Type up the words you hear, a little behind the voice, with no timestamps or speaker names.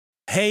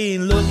Hey,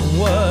 look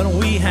what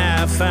we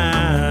have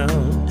found.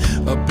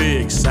 A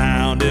big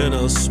sound in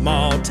a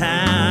small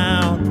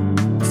town.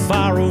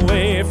 Far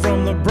away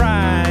from the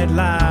bright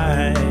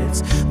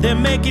lights. They're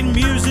making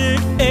music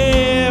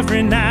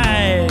every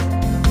night.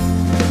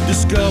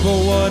 Discover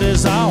what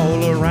is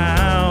all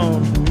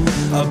around.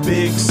 A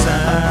big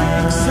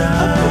sound.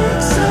 A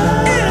big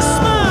sound. In a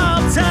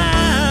small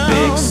town.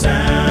 Big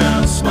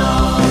sound,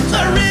 small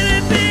town. A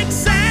really big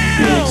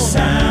sound. Big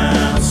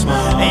sound,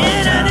 small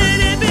town.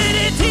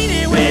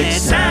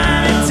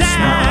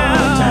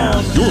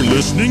 You're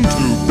listening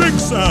to Big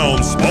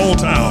Sound, Small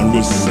Town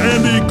with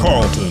Sandy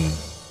Carlton.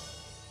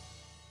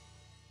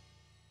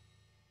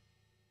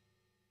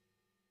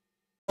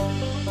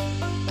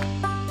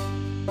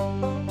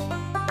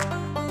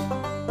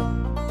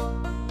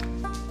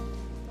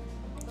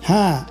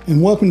 Hi,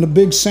 and welcome to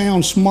Big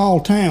Sound, Small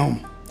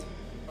Town.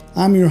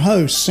 I'm your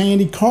host,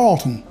 Sandy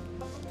Carlton,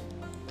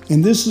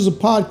 and this is a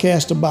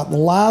podcast about the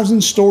lives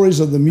and stories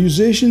of the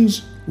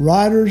musicians,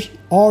 writers,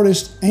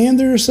 artists, and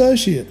their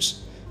associates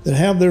that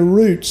have their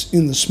roots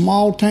in the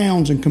small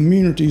towns and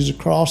communities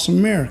across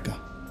America.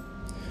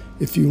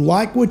 If you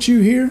like what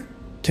you hear,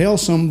 tell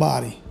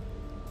somebody.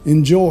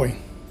 Enjoy.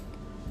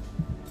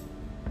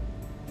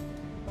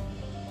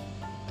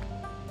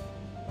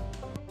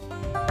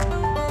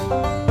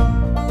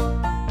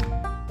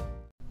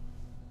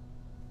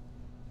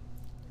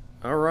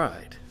 All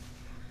right.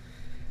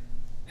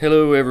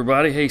 Hello,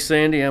 everybody. Hey,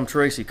 Sandy. I'm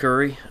Tracy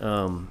Curry,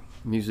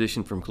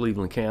 musician from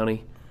Cleveland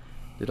County.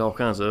 Did all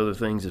kinds of other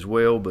things as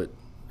well, but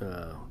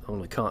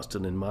only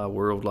constant in my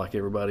world, like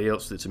everybody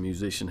else that's a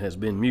musician, has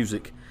been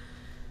music,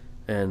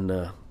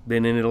 and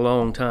been in it a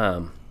long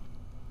time.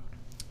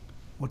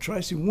 Well,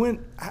 Tracy,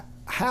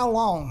 how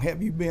long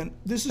have you been?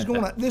 This is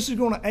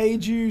gonna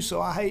age you,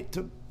 so I hate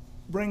to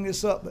bring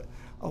this up, but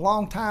a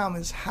long time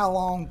is how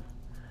long?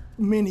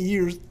 Many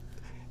years?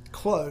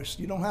 Close.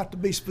 You don't have to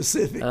be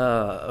specific.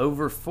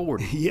 Over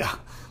 40. Yeah.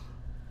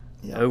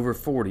 Over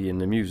 40 in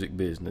the music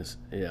business.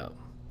 Yeah.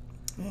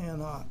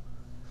 And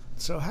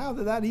so how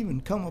did that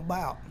even come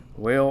about?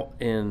 Well,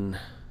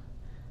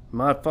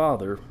 my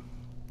father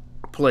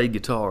played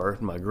guitar.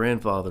 My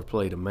grandfather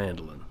played a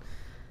mandolin.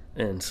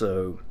 And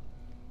so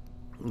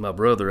my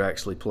brother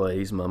actually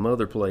plays. My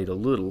mother played a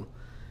little.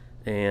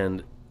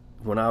 And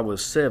when I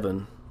was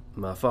 7,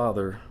 my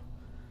father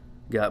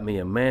got me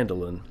a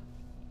mandolin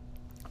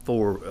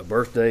for a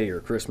birthday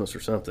or Christmas or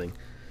something.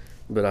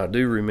 But I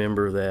do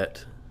remember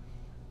that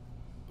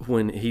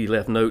when he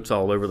left notes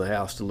all over the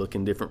house to look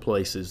in different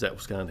places, that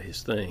was kind of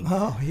his thing.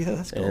 Oh, yeah,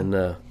 that's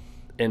cool.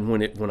 And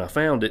when I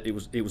found it, it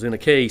was in a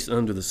case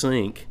under the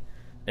sink,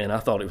 and I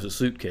thought it was a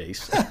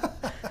suitcase.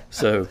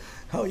 So.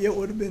 Oh, yeah, it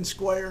would have been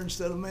square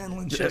instead of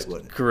mandolin shape,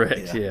 wouldn't it?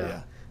 Correct.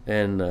 Yeah.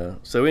 And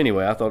so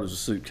anyway, I thought it was a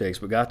suitcase,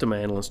 but got the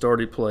mandolin,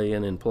 started playing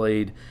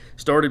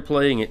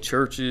at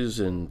churches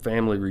and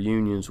family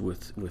reunions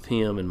with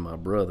him and my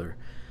brother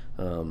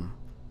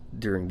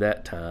during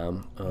that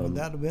time. Would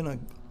that have been a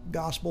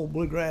gospel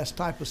bluegrass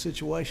type of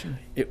situation?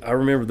 I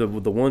remember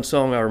the one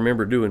song I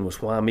remember doing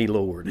was "Why Me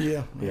Lord."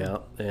 Yeah.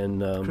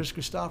 And Chris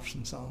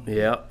Christopherson song.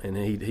 Yeah, and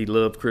he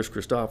loved Chris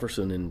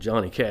Christopherson and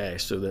Johnny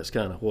Cash, so that's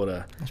kind of what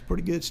that's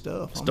pretty good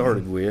stuff.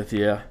 Started with,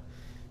 yeah,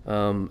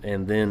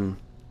 and then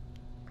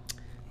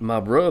my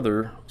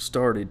brother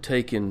started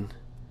taking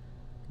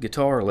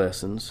guitar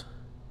lessons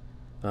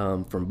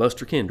from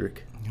Buster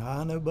Kendrick.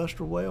 I know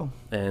Buster well.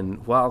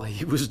 And while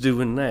he was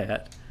doing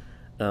that,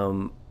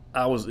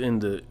 I was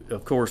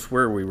of course,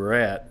 where we were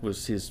at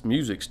was his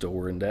music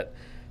store, and that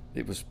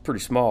it was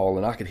pretty small,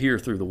 and I could hear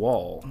through the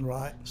wall.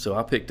 Right. So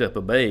I picked up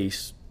a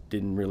bass,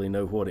 didn't really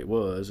know what it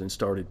was, and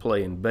started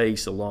playing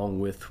bass along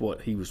with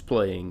what he was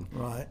playing.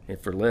 Right. And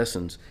for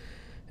lessons.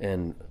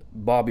 And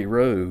Bobby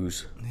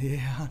Rose,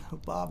 yeah, I know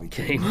Bobby,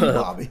 came up,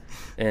 Bobby.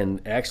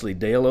 And actually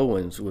Dale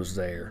Owens was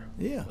there.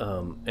 Yeah.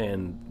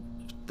 And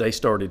they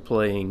started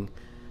playing.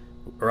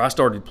 Or I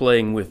started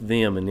playing with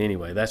them, and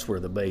anyway, that's where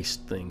the bass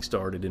thing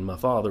started, and my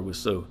father was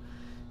so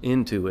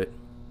into it.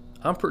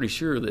 I'm pretty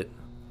sure that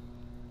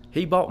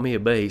he bought me a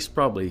bass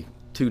probably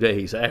 2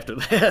 days after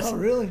that. Oh,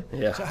 really?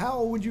 Yeah. So how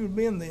old would you have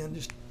been then?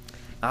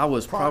 I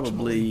was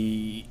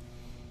probably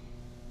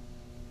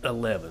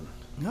 11.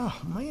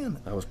 Oh, man.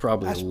 I was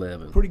probably That's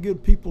 11. Pretty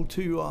good people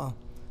to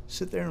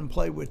sit there and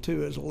play with,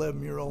 too, as an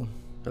 11-year-old.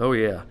 Oh,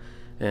 yeah.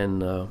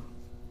 And,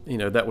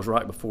 that was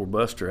right before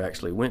Buster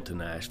actually went to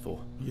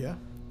Nashville. Yeah.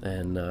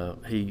 And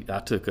I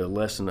took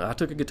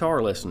a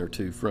guitar lesson or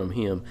two from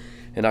him,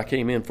 and I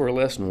came in for a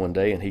lesson one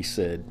day, and he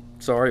said,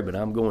 "Sorry, but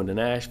I'm going to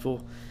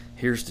Nashville.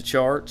 Here's the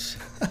charts.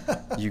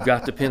 You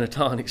got the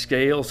pentatonic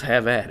scales.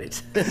 Have at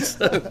it."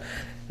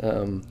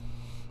 And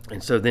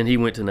so then he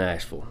went to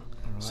Nashville.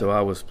 Right. So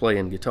I was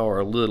playing guitar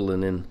a little,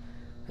 and then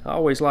I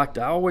always liked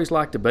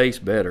the bass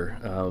better.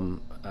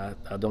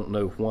 I don't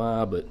know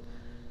why, but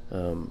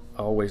I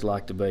always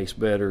liked the bass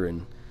better,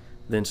 and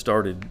then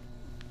started.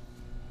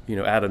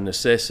 Out of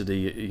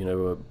necessity,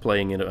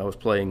 playing I was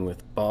playing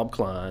with Bob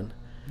Klein.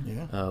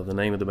 Yeah. The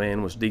name of the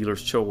band was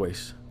Dealer's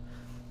Choice.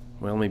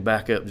 Well, let me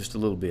back up just a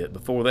little bit.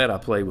 Before that, I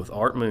played with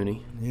Art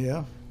Mooney,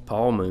 Yeah.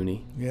 Paul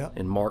Mooney, Yeah.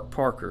 and Mark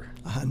Parker,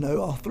 I know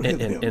all three of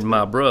them. and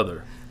my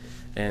brother.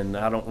 And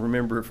I don't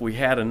remember if we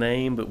had a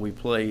name, but we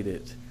played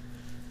at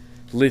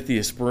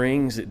Lithia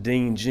Springs at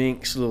Dean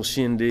Jenks' little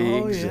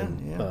shindigs,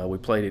 and we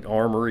played at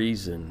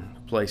armories and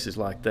places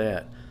like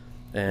that.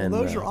 And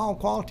those are all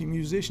quality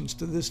musicians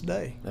to this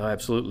day. Oh,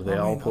 absolutely, they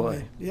all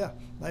play. Yeah,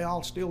 they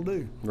all still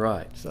do.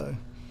 Right. So.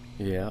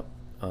 Yeah,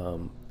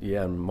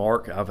 and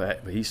Mark,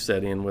 he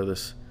sat in with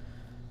us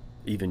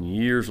even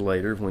years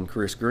later when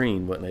Chris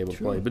Green wasn't able to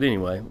play. But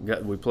anyway,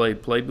 we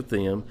played with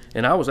them,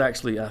 and I was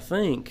actually, I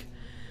think,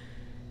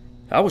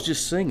 I was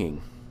just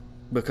singing,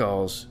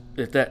 because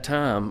at that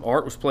time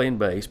Art was playing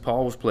bass,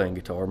 Paul was playing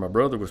guitar, my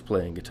brother was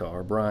playing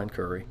guitar, Brian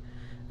Curry,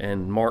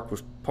 and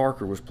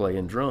Parker was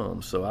playing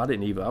drums. So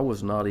I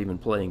was not even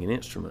playing an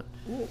instrument.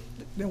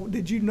 Well,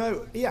 did you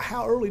know? Yeah,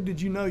 how early did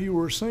you know you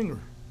were a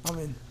singer? I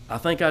mean, I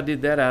think I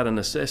did that out of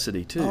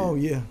necessity too. Oh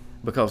yeah.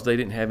 Because they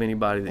didn't have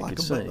anybody that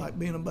could sing. Like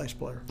being a bass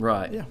player.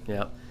 Right.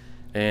 Yeah.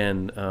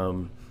 And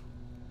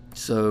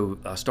so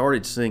I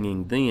started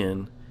singing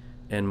then,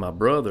 and my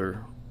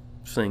brother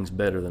sings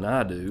better than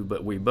I do,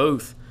 but we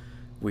both,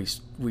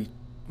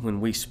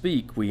 when we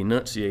speak, we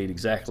enunciate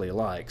exactly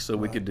alike, so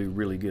we could do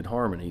really good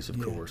harmonies,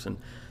 of course. And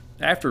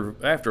after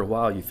a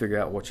while, you figure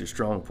out what your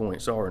strong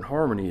points are, and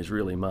harmony is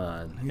really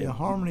mine. Yeah,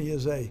 harmony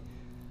is I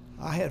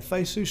had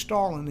Faye Sue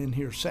Starling in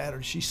here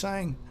Saturday. She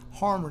sang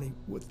harmony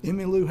with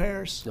Emmylou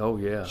Harris. Oh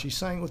yeah. She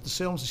sang with the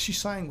Selms. She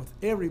sang with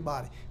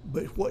everybody.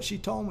 But what she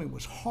told me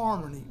was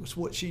harmony was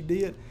what she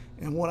did,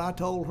 and what I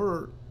told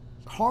her,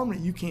 harmony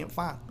you can't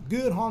find.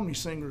 Good harmony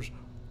singers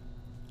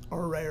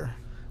are rare.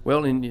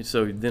 Well, and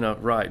so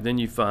then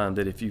you find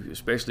that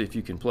especially if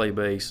you can play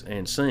bass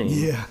and sing,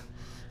 you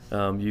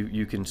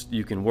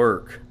can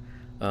work,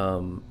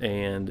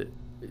 and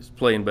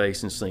playing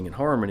bass and singing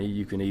harmony,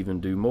 you can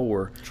even do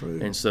more. True.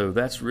 And so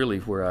that's really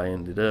where I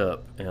ended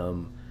up,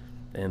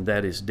 and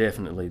that is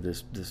definitely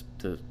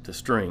the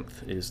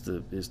strength is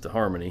the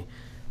harmony,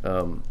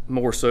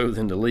 more so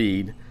than the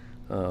lead,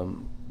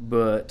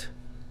 but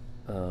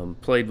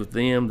played with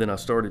them. Then I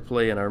started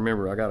playing. I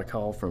remember I got a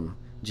call from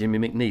Jimmy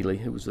McNeely,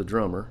 who was the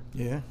drummer.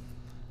 Yeah.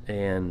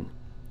 And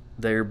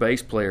their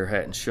bass player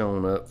hadn't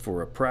shown up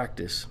for a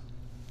practice.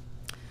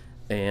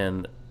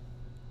 And,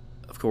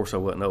 of course, I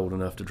wasn't old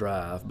enough to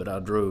drive, but I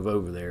drove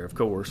over there, of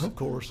course. Of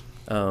course.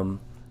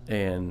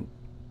 And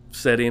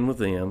sat in with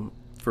them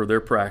for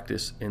their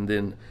practice. And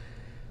then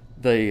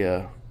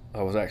I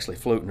was actually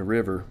floating the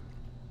river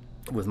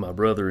with my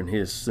brother and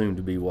his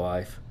soon-to-be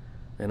wife.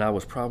 And I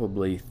was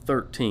probably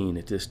 13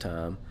 at this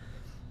time.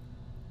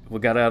 We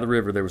got out of the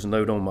river. There was a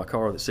note on my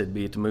car that said,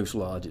 "Be at the Moose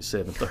Lodge at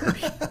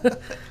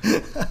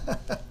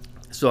 7:30."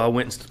 So I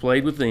went and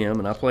played with them,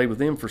 and I played with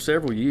them for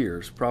several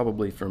years,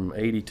 probably from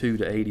 82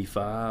 to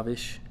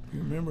 85-ish. You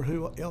remember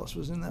who else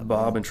was in that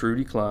Bob band? and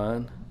Trudy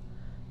Klein.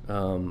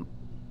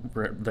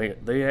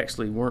 They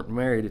actually weren't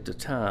married at the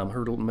time.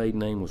 Her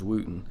maiden name was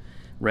Wooten.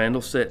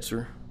 Randall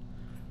Setzer,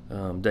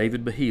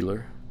 David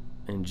Beheeler,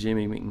 and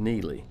Jimmy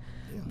McNeely.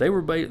 Yeah. They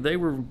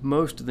were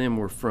most of them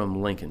were from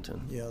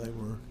Lincolnton. Yeah, they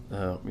were.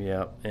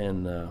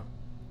 And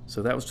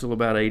so that was till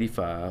about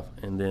 85,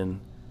 and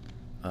then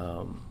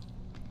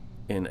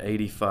in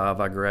 85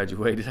 I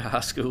graduated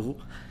high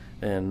school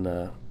and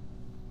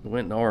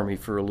went in the Army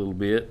for a little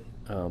bit.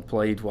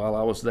 Played while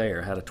I was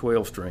there. Had a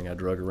 12-string I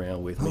drug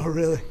around with me. Oh,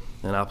 really?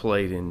 And I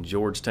played in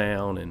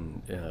Georgetown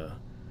and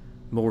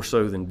more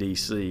so than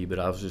D.C., but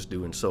I was just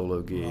doing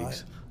solo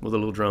gigs with a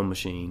little drum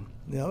machine.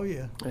 Oh,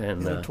 yeah.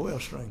 And a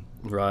 12-string.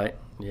 Right,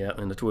 yeah,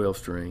 and the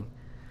 12-string.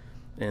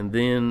 And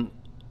then,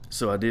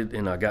 so I did,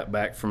 and I got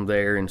back from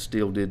there and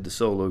still did the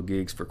solo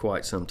gigs for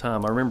quite some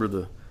time. I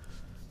remember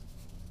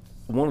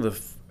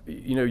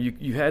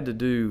you had to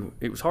do,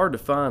 it was hard to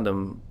find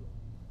them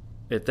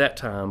at that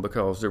time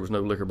because there was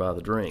no liquor by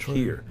the drink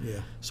here.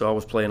 Yeah. So I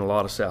was playing a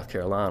lot of South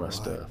Carolina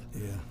stuff.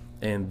 Yeah.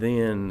 And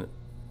then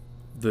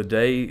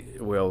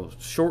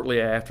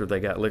shortly after they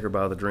got liquor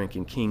by the drink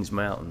in Kings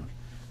Mountain,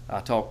 I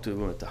talked to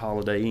them at the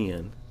Holiday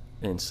Inn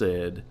and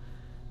said,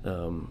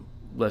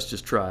 let's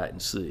just try it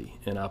and see.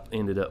 And I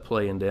ended up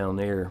playing down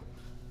there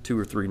 2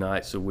 or 3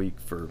 nights a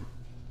week for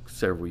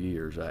several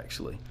years,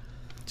 actually.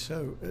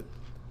 So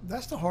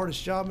that's the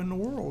hardest job in the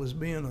world, is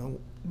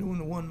doing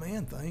the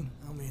one-man thing.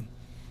 I mean,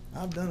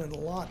 I've done it a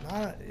lot,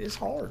 and it's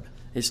hard.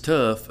 It's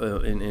tough,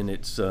 and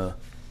it's,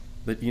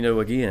 but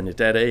again, at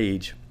that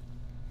age,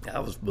 I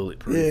was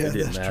bulletproof. Yeah, it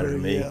didn't matter true,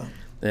 to me. Yeah.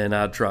 And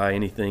I'd try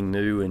anything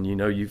new, and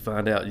you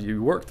find out,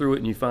 you work through it,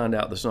 and you find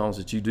out the songs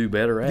that you do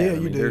better at. Yeah,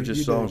 you do. There's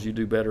just songs you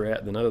do better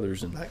at than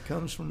others, and that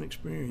comes from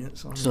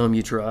experience. Some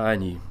you try,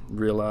 and you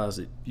realize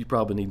that you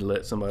probably need to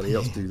let somebody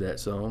else do that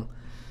song.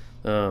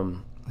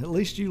 At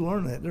least you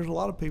learn that. There's a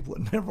lot of people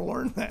that never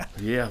learn that.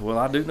 Yeah, well,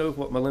 I do know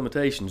what my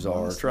limitations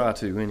are. Or try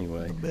to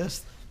anyway. The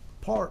best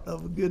part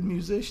of a good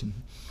musician.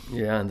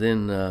 Yeah, and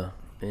then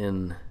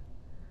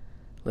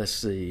let's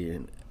see.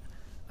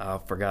 I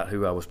forgot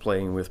who I was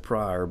playing with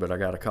prior, but I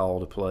got a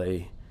call to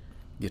play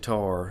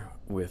guitar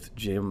with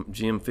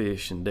Jim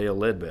Fish and Dale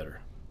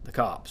Ledbetter, the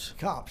Cops.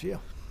 Cops, yeah.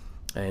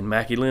 and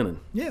Mackie Lennon.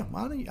 Yeah,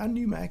 I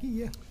knew Mackie,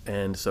 yeah.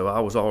 And so I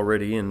was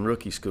already in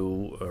rookie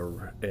school,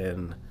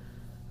 and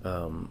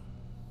I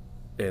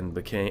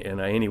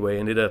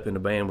ended up in a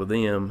band with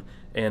them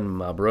and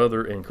my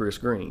brother and Chris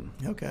Green.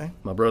 Okay.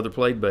 My brother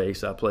played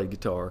bass, I played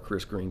guitar,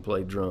 Chris Green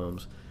played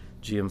drums,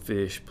 Jim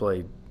Fish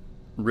played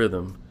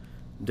rhythm,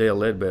 Dale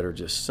Ledbetter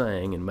just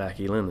sang, and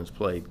Mackie Lennon's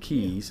played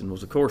keys and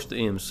was, of course, the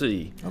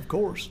MC. Of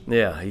course.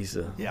 Yeah, he's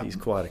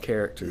quite a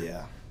character.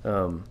 Yeah.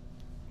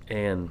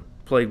 And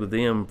played with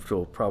them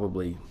till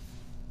probably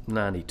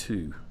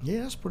 92.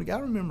 Yeah, that's pretty good. I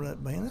remember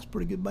that band. That's a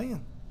pretty good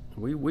band.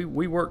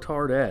 We worked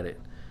hard at it,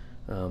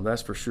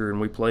 that's for sure.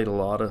 And we played a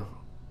lot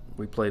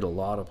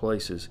of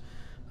places.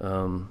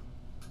 And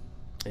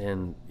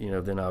then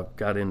I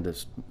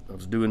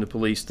was doing the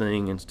police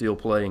thing and still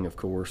playing, of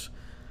course.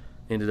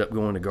 Ended up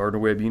going to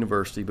Gardner-Webb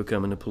University,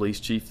 becoming the police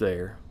chief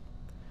there,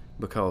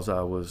 because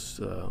I was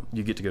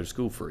you get to go to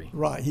school free.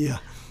 Right. Yeah.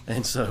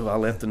 And so I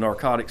left the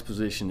narcotics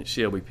position at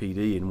Shelby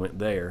PD and went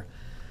there,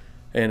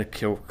 and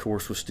of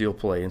course was still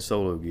playing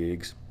solo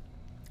gigs,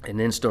 and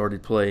then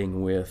started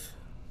playing with.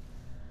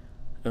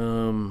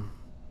 I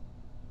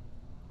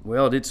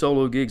did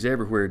solo gigs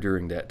everywhere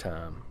during that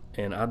time,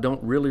 and I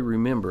don't really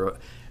remember.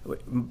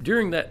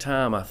 During that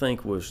time, I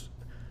think was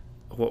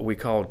what we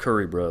called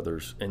Curry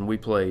Brothers, and we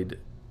played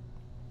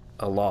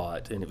a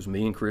lot, and it was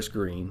me and Chris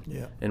Green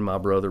and my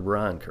brother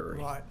Brian Curry.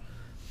 Right.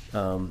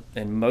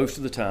 And most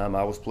of the time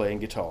I was playing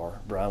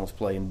guitar, Brian was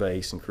playing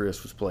bass, and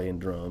Chris was playing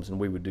drums, and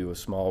we would do a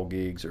small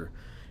gigs, or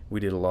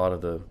we did a lot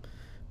of the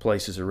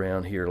places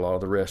around here, a lot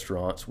of the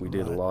restaurants. We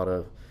did a lot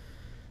of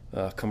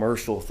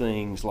commercial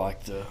things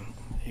like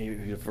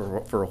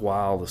for a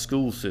while the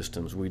school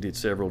systems. We did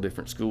several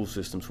different school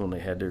systems when they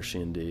had their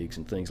shindigs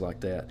and things like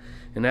that,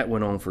 and that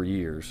went on for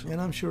years. And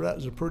I'm sure that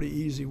was a pretty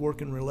easy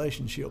working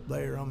relationship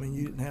there. I mean,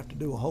 you didn't have to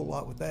do a whole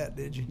lot with that,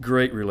 did you?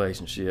 Great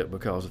relationship,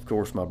 because of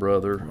course my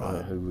brother,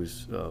 who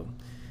was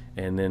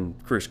and then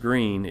Chris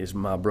Green is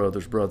my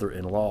brother's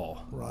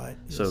brother-in-law. Right.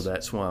 Yes. So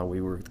that's why we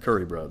were the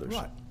Curry Brothers.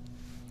 Right.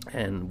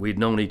 And we'd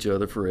known each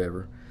other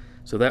forever.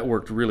 So that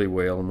worked really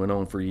well and went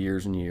on for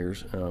years and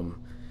years.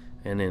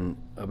 And then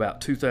about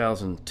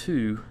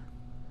 2002,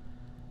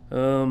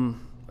 I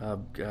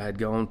had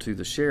gone to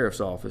the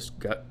sheriff's office,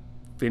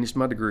 finished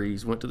my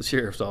degrees, went to the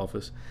sheriff's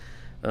office,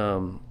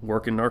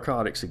 working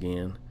narcotics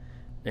again,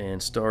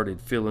 and started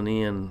filling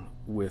in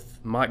with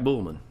Mike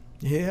Bullman.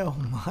 Yeah,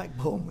 Mike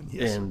Bullman,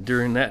 yes. And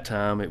during that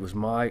time, it was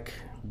Mike,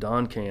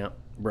 Don Camp,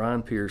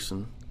 Brian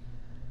Pearson,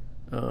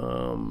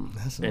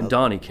 and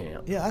Donnie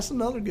Camp. Yeah, that's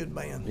another good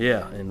band.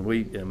 Yeah, and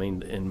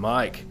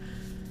Mike,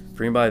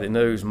 for anybody that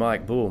knows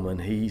Mike Bullman,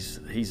 he's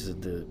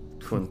the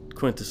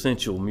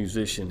quintessential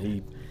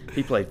musician.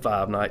 He played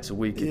 5 nights a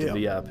week at the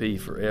VIP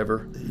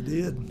forever. He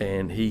did.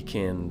 And he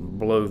can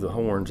blow the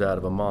horns out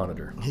of a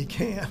monitor. He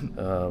can.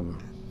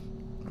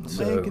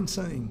 The man can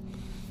sing.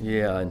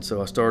 Yeah, and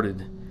so I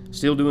started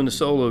still doing the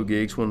solo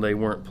gigs when they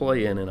weren't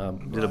playing, and I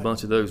did a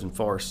bunch of those in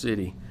Forest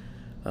City.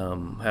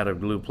 Had a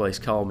little place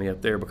call me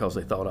up there because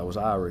they thought I was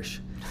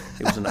Irish.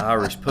 It was an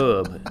Irish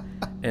pub,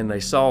 and they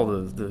saw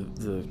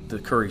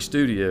the Curry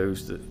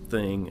Studios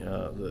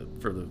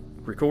for the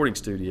recording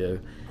studio,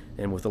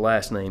 and with the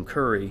last name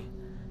Curry,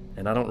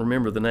 and I don't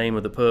remember the name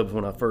of the pub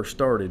when I first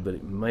started, but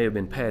it may have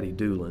been Patty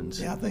Doolin's.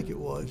 Yeah, I think it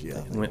was.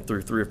 Yeah. Went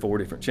through 3 or 4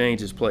 different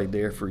changes, played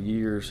there for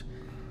years.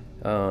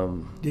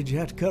 Did you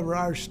have to cover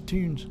Irish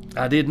tunes?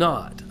 I did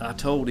not. I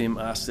told him,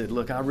 I said,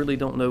 look, I really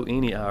don't know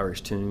any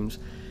Irish tunes.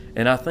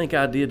 And I think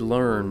I did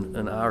learn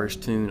an Irish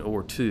tune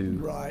or two.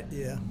 Right,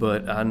 yeah.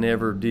 But I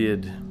never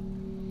did.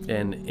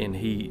 And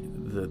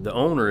the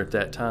owner at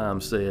that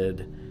time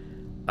said,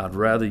 I'd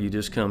rather you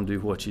just come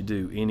do what you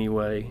do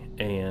anyway.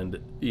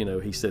 And,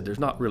 he said, there's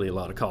not really a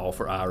lot of call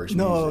for Irish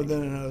music.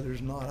 No,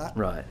 there's not.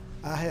 Right.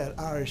 I had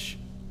Irish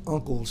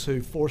uncles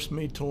who forced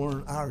me to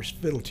learn Irish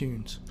fiddle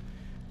tunes.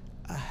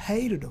 I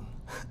hated them.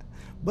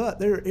 But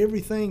they're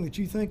everything that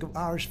you think of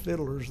Irish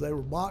fiddlers. They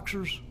were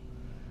boxers,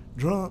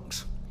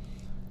 drunks.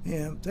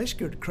 And they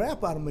scared the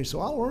crap out of me, so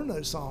I learned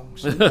those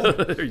songs.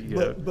 There you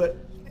go. But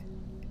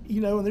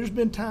and there's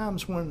been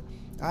times when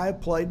I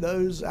have played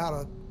those out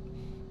of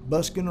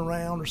busking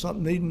around or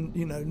something,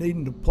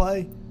 needing to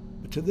play.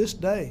 But to this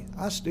day,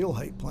 I still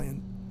hate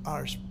playing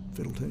Irish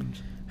fiddle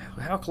tunes.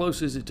 How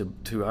close is it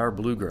to our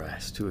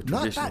bluegrass, to a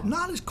traditional?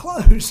 Not as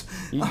close.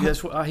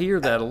 I hear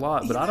that a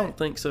lot, but I don't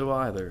think so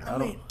either.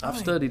 I've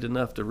studied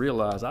enough to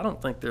realize I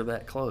don't think they're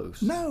that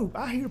close. No,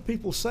 I hear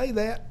people say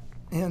that,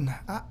 and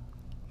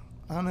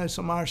I know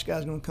some Irish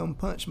guy's going to come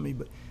punch me,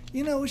 but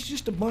it's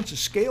just a bunch of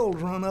scales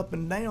run up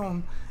and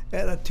down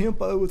at a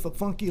tempo with a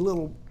funky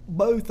little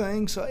bow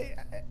thing. So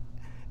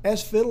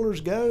as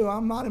fiddlers go,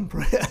 I'm not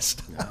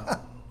impressed.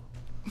 No.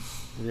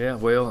 Yeah,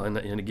 well, and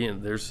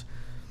again, there's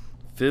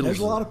fiddles. There's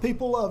a lot of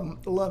people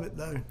love it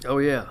though. Oh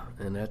yeah,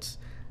 and that's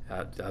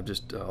I've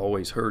just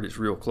always heard it's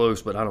real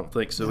close, but I don't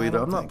think so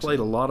either. I've not played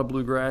a lot of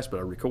bluegrass, but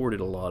I recorded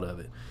a lot of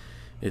it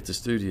at the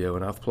studio,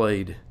 and I've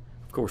played.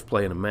 Of course,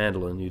 playing a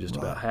mandolin, you just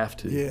about have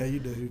to. Yeah, you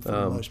do, for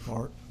the most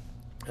part.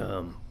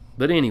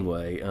 But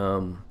anyway,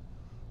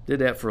 did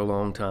that for a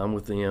long time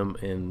with them,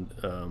 and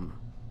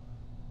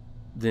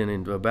then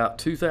in about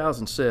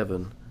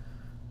 2007,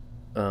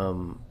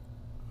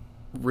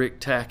 Rick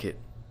Tackett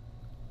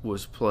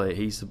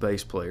he's the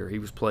bass player. He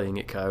was playing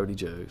at Coyote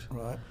Joe's.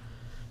 Right.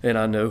 And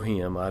I know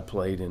him. I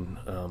played in,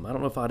 I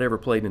don't know if I'd ever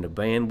played in a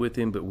band with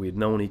him, but we had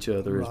known each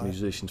other as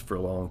musicians for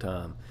a long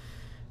time.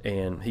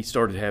 And he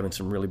started having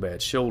some really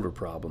bad shoulder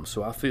problems.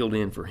 So I filled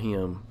in for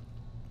him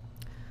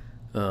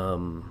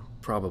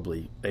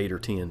probably 8 or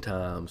 10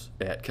 times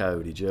at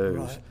Coyote Joe's.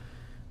 Right.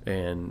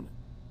 And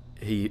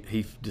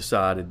he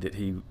decided that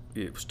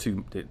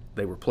that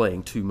they were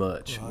playing too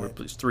much. Right.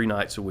 It's 3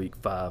 nights a week,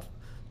 5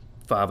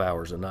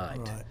 hours a night.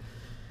 Right.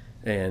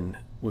 And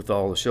with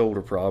all the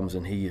shoulder problems,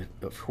 and he,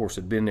 of course,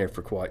 had been there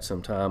for quite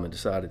some time and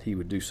decided he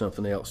would do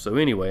something else. So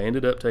anyway, I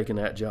ended up taking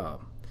that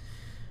job.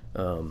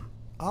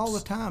 All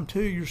the time,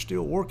 too, you're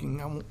still working.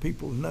 I want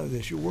people to know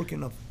this. You're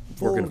working a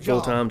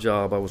full-time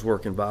job. I was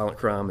working violent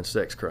crime and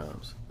sex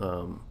crimes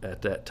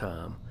at that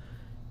time.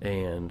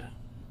 And,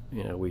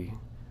 you know,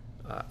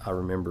 I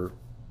remember,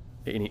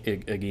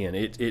 again,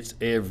 it's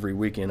every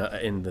weekend.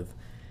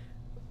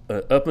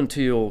 Up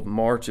until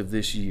March of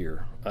this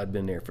year, I'd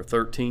been there for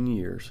 13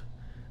 years,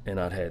 and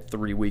I'd had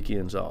 3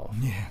 weekends off.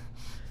 Yeah.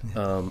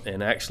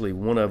 And actually,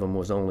 one of them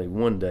was only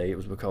one day. It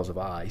was because of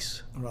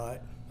ice.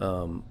 Right.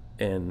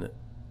 And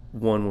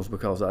one was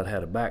because I'd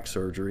had a back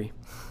surgery,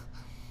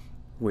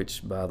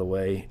 which, by the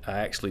way, I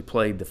actually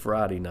played the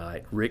Friday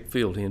night. Rick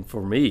filled in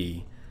for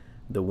me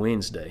the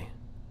Wednesday.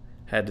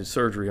 Had the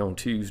surgery on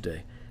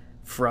Tuesday.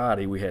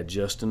 Friday, we had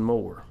Justin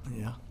Moore.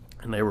 Yeah.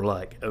 And they were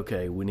like,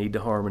 okay, we need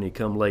the harmony,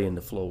 come lay in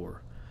the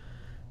floor,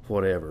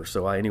 whatever.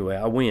 So I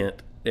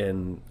went,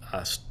 and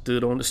I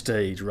stood on the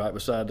stage right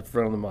beside the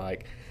front of the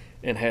mic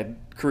and had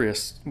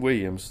Chris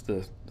Williams,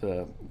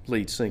 the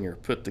lead singer,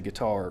 put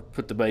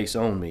the bass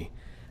on me,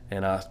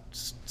 and I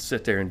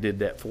sat there and did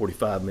that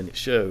 45-minute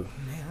show.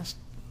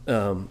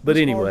 Man, but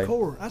anyway.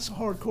 Hardcore. That's a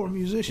hardcore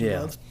musician.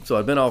 Yeah. Bud. So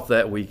I'd been off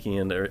that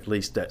weekend, or at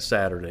least that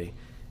Saturday,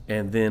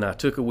 and then I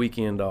took a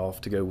weekend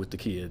off to go with the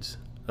kids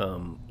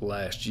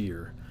last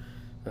year.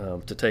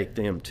 To take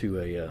them to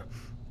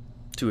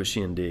a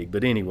shindig.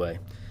 But anyway,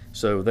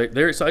 so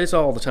it's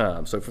all the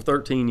time. So for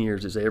 13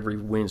 years, it's every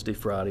Wednesday,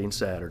 Friday, and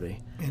Saturday.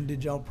 And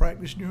did y'all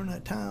practice during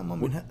that time? I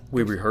mean,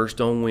 we rehearsed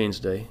on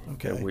Wednesday,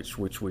 okay. which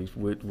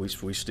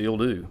we still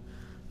do.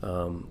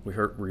 We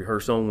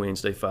rehearsed on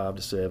Wednesday 5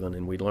 to 7,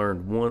 and we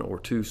learned 1 or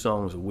 2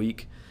 songs a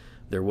week.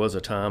 There was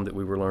a time that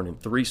we were learning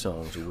 3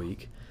 songs a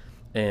week.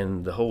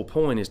 And the whole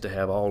point is to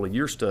have all of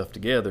your stuff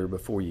together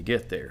before you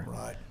get there.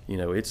 Right. You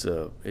know, it's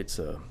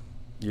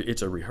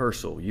a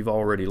rehearsal. You've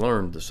already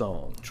learned the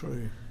song.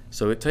 True.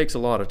 So it takes a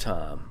lot of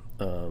time.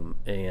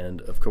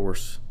 And, of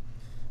course,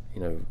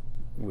 you know,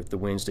 with the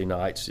Wednesday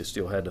nights, you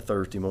still had the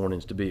Thursday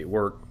mornings to be at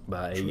work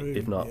by 8,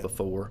 if not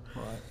before.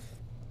 Right.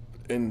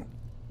 And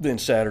then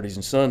Saturdays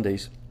and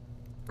Sundays,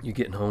 you're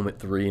getting home at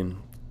 3 and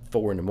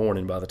 4 in the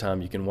morning by the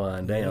time you can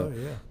wind down.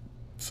 Yeah.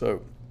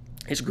 So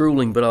it's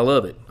grueling, but I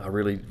love it. I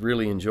really,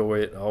 really enjoy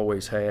it. I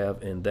always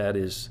have. And that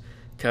is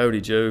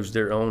Coyote Joe's.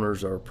 Their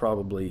owners are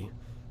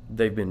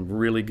they've been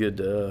really good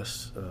to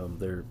us.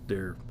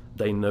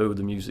 They know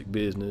the music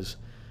business.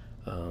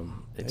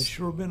 It's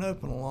sure been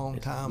open a long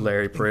time.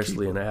 Larry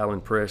Presley and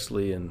Alan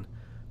Presley and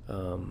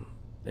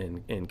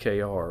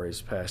KR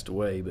has passed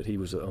away, but he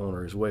was the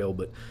owner as well.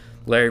 But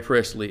Larry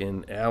Presley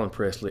and Alan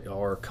Presley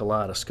are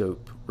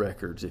Kaleidoscope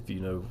Records, if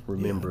you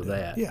remember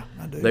that. Yeah,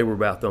 I do. They were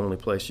about the only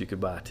place you could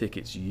buy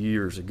tickets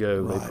years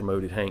ago. Right. They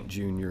promoted Hank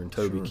Jr. and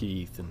Toby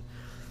Keith, and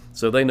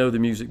so they know the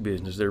music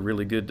business. They're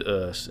really good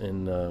to us.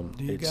 And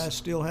do you guys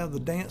still have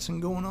the dancing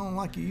going on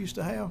like you used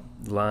to have?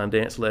 Line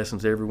dance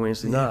lessons every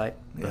Wednesday night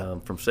Yeah.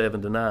 From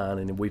 7 to 9,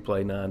 and then we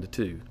play 9 to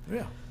 2.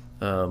 Yeah.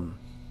 And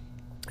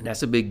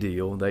that's a big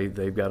deal.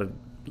 They've got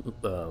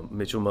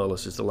Mitchell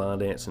Mullis is the line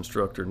dance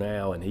instructor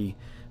now, and he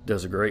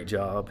does a great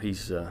job.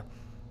 He's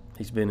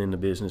been in the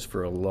business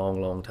for a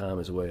long, long time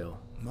as well.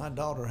 My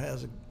daughter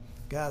has a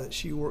guy that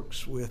she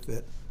works with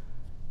that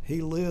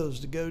he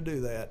lives to go do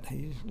that.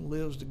 He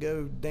lives to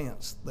go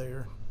dance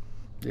there.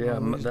 Yeah,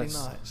 on Wednesday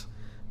nights.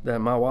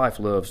 My wife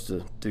loves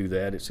to do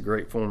that. It's a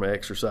great form of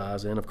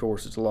exercise, and of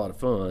course, it's a lot of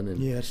fun. And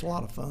yeah, it's a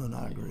lot of fun.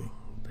 I agree.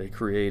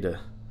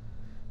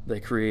 They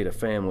create a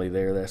family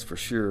there, that's for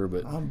sure.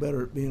 But I'm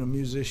better at being a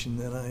musician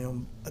than I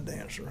am a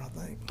dancer, I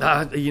think.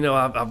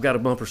 I've got a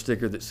bumper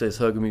sticker that says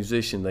 "Hug a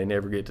musician, they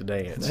never get to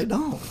dance." They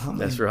don't.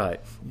 That's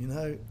right.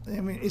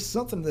 It's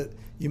something that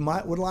you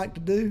would like to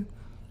do,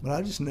 but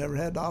I just never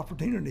had the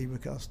opportunity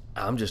because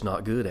I'm just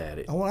not good at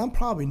it. Well, I'm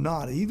probably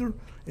not either.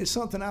 It's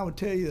something I would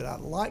tell you that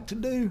I'd like to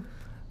do,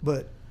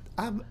 but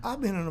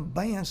I've been in a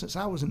band since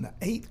I was in the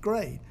 8th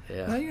grade.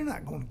 Yeah. Now you're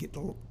not going to get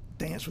to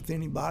dance with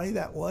anybody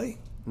that way.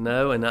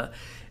 No, and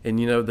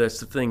that's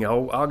the thing.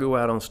 I'll go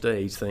out on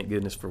stage. Thank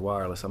goodness for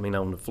wireless.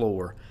 On the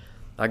floor.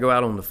 I go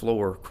out on the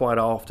floor quite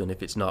often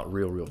if it's not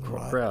real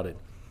crowded.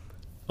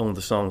 On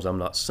the songs I'm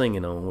not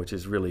singing on, which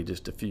is really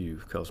just a few,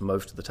 because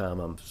most of the time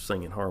I'm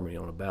singing harmony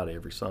on about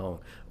every song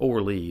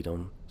or lead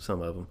on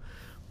some of them.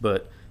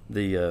 But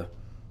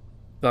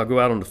I'll go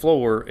out on the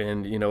floor,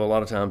 and a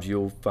lot of times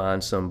you'll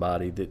find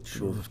somebody that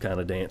will kind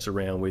of dance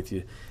around with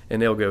you,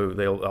 and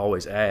they'll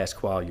always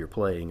ask while you're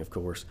playing, of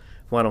course,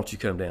 why don't you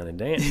come down and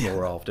dance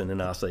more often?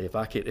 And I say, if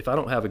I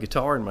don't have a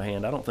guitar in my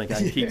hand, I don't think I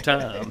can keep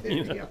time.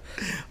 Yeah.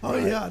 Oh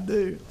yeah, I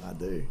do.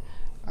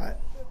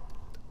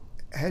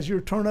 Has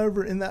your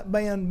turnover in that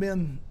band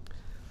been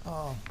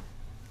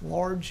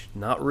large?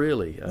 Not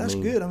really. That's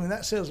good. I mean,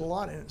 that says a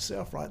lot in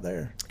itself right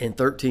there. In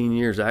 13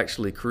 years,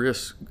 actually,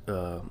 Chris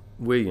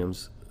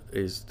Williams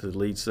is the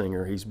lead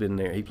singer. He's been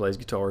there. He plays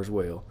guitar as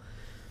well.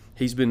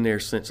 He's been there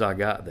since I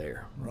got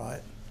there.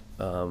 Right.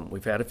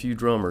 We've had a few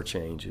drummer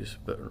changes,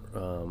 but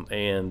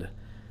and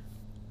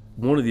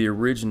one of the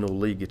original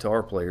lead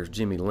guitar players,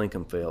 Jimmy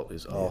Lincolnfelt,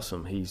 is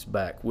awesome. He's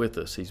back with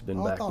us. He's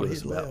been back with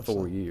us about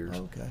 4 years.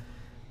 Okay.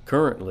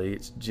 Currently,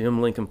 it's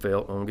Jim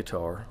Lincolnfelt on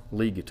guitar,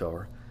 lead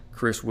guitar,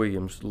 Chris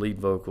Williams, lead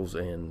vocals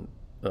and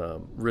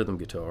rhythm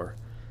guitar,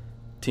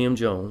 Tim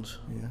Jones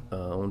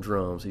on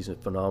drums. He's a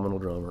phenomenal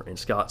drummer. And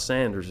Scott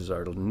Sanders is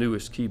our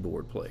newest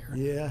keyboard player.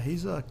 Yeah,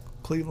 he's a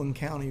Cleveland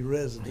County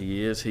resident.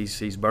 He is.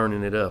 He's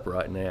burning it up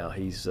right now.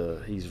 He's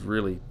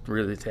really,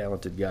 really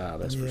talented guy,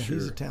 that's for sure.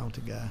 He's a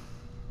talented guy.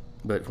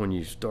 But when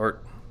you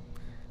start,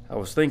 I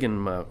was thinking,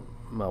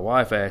 my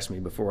wife asked me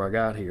before I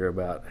got here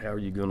about how are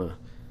you going to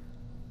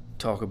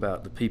talk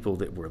about the people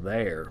that were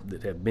there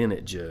that have been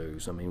at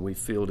Joe's. I mean, we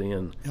filled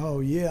in. Oh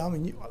yeah, I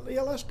mean,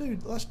 let's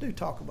do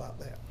talk about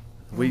that.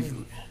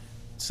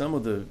 Some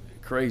of the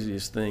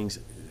craziest things.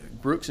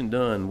 Brooks and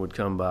Dunn would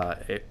come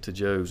by to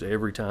Joe's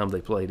every time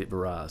they played at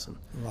Verizon.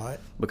 Right.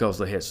 Because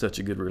they had such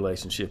a good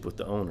relationship with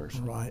the owners.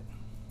 Right.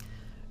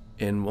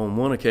 And on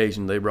one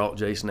occasion, they brought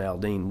Jason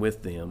Aldean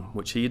with them,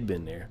 which he had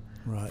been there.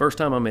 Right. First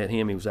time I met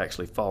him, he was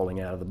actually falling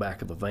out of the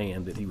back of a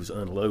van that he was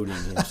unloading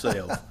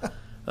himself.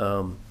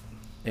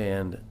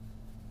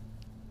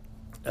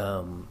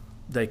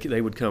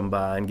 They would come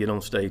by and get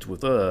on stage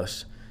with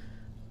us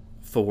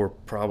for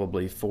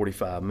probably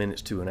 45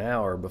 minutes to an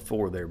hour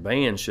before their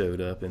band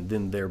showed up, and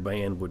then their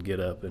band would get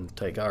up and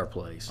take our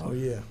place. Oh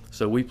yeah.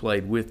 So we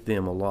played with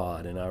them a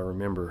lot, and I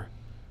remember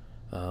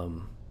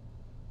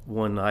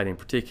one night in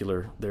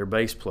particular, their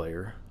bass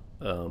player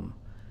had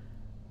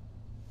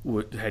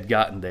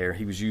gotten there.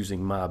 He was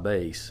using my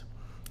bass,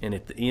 and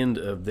at the end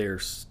of their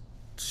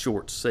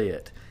short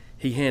set,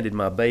 he handed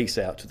my bass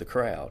out to the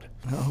crowd.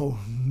 Oh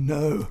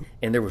no.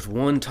 And there was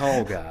one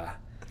tall guy,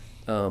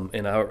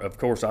 and of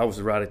course I was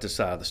right at the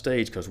side of the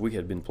stage because we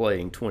had been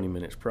playing 20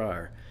 minutes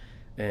prior,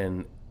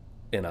 and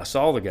I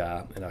saw the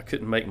guy, and I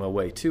couldn't make my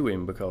way to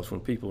him because when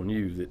people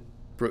knew that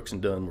Brooks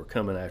and Dunn were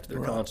coming after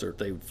their concert,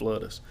 they would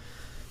flood us.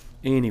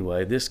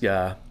 Anyway, this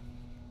guy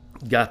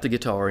got the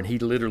guitar, and he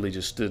literally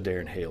just stood there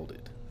and held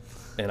it.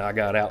 And I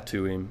got out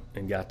to him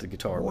and got the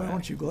guitar back.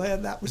 Aren't you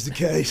glad that was the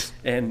case?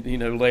 And,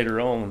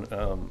 later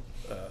on,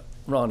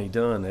 Ronnie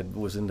Dunn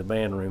was in the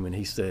band room, and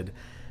he said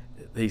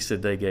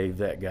they gave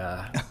that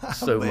guy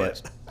so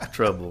much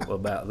trouble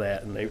about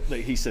that. And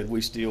he said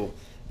we still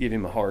give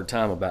him a hard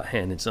time about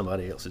handing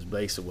somebody else's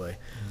bass away.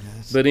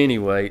 Yes. But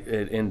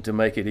anyway, and to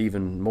make it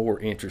even more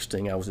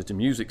interesting, I was at the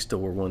music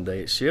store one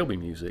day at Shelby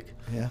Music.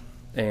 Yeah.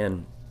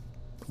 And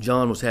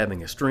John was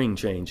having a string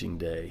changing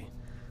day.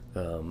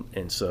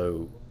 And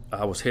so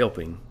I was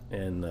helping,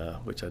 and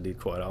which I did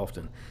quite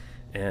often.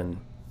 And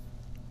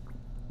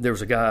there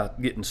was a guy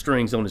getting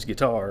strings on his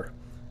guitar,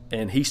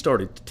 and he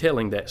started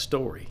telling that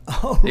story.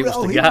 Oh, it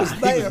was the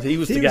guy. He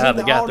was the guy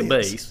that got the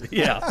bass.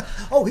 Yeah.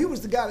 Oh, he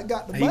was the guy that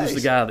got the bass. He was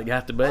the guy that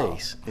got the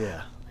bass. Oh.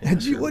 Yeah.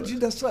 And what'd you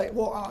just say?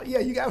 Well, yeah,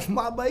 you got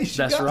my bass.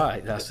 That's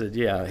right. I said,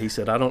 yeah. He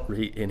said, and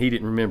he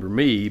didn't remember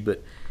me,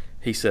 but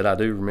he said, I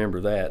do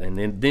remember that.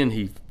 And then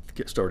he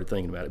started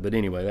thinking about it. But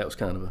anyway, that was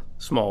kind of a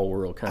small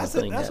world kind of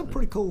thing. That's a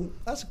pretty cool.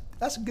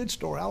 That's a good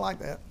story. I like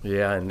that.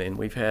 Yeah, and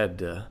we've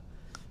had,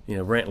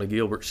 Brantley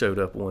Gilbert showed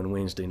up one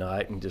Wednesday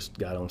night and just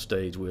got on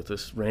stage with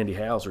us. Randy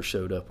Hauser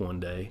showed up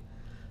one day,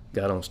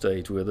 got on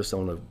stage with us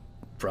on a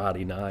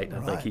Friday night.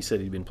 Right. I think he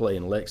said he'd been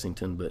playing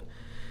Lexington. But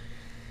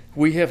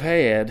we have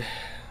had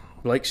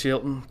Blake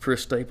Shelton,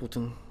 Chris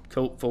Stapleton,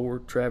 Colt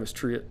Ford, Travis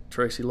Tritt,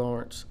 Tracy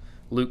Lawrence,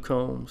 Luke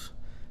Combs,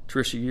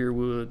 Tricia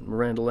Yearwood,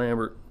 Miranda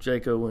Lambert,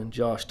 Jake Owen,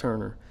 Josh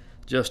Turner,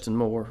 Justin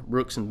Moore,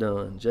 Brooks and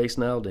Dunn,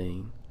 Jason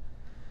Aldean.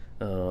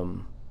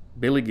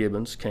 Billy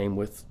Gibbons came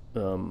with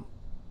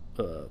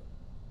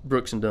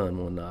Brooks and Dunn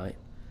one night.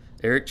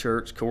 Eric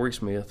Church, Corey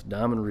Smith,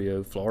 Diamond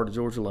Rio, Florida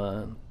Georgia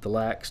Line, The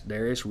Lax,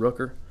 Darius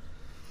Rucker,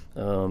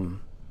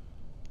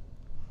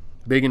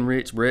 Big and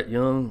Rich, Brett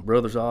Young,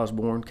 Brothers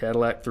Osborne,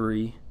 Cadillac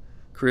 3,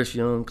 Chris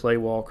Young, Clay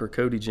Walker,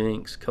 Cody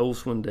Jinks, Cole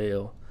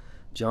Swindell,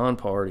 John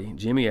Party,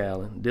 Jimmy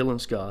Allen, Dylan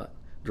Scott,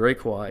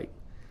 Drake White,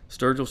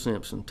 Sturgill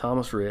Simpson,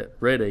 Thomas Rhett,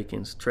 Red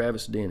Akins,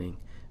 Travis Denning,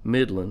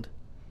 Midland,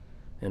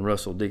 and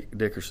Russell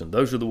Dickerson.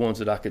 Those are the ones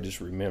that I could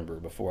just remember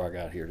before I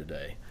got here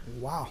today.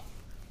 Wow.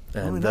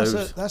 And I mean,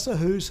 that's a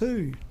who's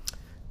who.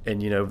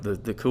 And,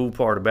 the cool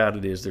part about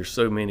it is there's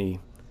so many,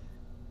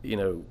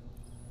 the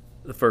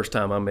first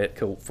time I met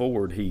Colt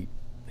Ford, he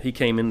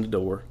came in the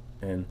door,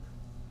 and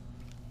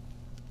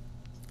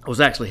I was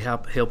actually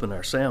helping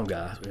our sound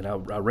guy, and I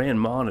ran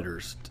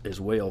monitors as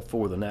well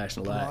for the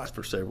national acts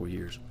for several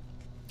years.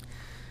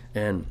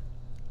 And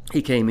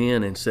he came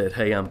in and said,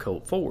 "Hey, I'm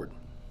Colt Ford."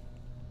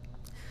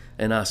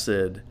 And I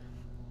said,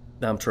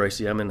 "I'm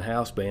Tracy. I'm in the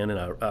house band,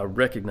 and I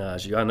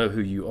recognize you. I know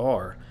who you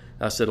are."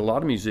 I said, "A lot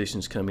of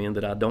musicians come in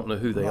that I don't know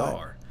who they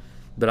are,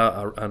 but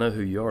I know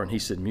who you are." And he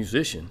said,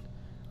 "Musician?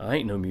 I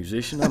ain't no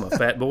musician. I'm a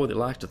fat boy that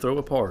likes to throw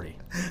a party."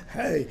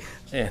 Hey,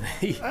 and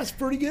that's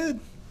pretty good.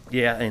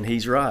 Yeah, and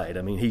he's right.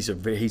 I mean, he's a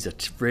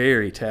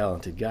very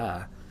talented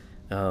guy.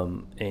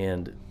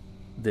 And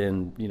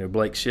then, you know,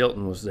 Blake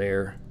Shelton was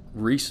there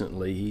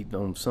recently. He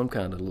on some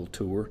kind of little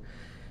tour,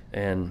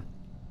 and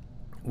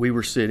we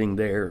were sitting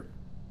there.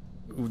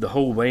 The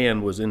whole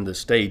band was in the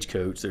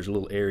stagecoach. There's a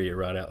little area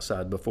right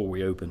outside before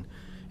we opened,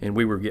 and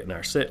we were getting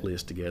our set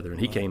list together, and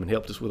he came and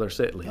helped us with our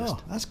set list. Oh,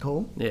 that's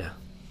cool. Yeah.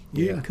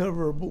 You didn't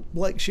cover a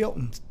Blake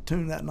Shelton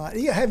tune that night.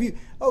 Yeah, have you?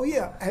 Oh,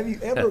 yeah. Have you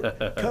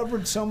ever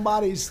covered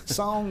somebody's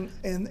song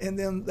and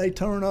then they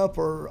turn up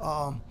or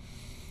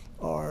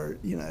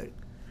you know,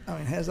 I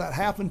mean, has that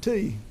happened to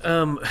you?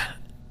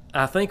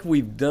 I think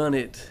we've done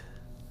it.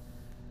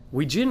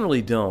 We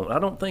generally don't. I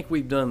don't think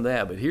we've done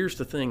that. But here's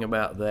the thing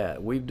about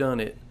that: we've done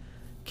it.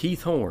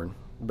 Keith Horn,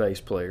 bass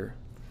player.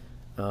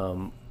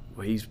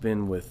 He's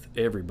been with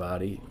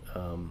everybody.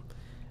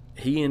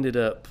 He ended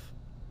up.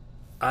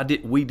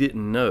 We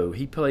didn't know.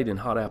 He played in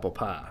Hot Apple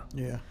Pie.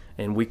 Yeah.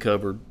 And we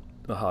covered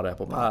the Hot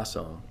Apple Pie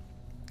song.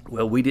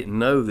 Well, we didn't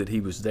know that he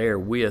was there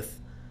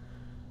with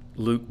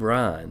Luke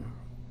Bryan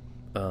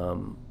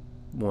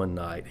one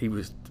night. He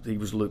was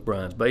Luke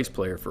Bryan's bass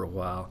player for a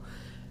while.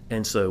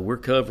 And so we're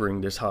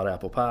covering this Hot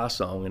Apple Pie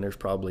song, and there's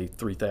probably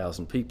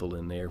 3,000 people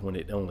in there when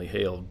it only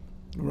held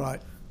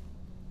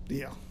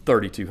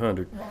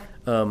 3,200.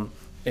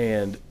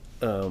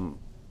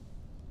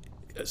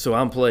 So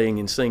I'm playing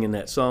and singing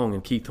that song,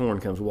 and Keith Horn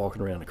comes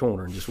walking around the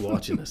corner and just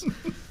watching us.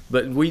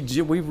 But we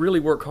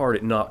really work hard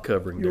at not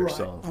covering their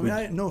songs. I mean,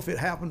 I didn't know if it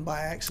happened by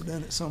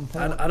accident at some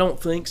point. I don't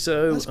think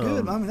so. That's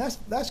good. I mean,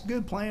 that's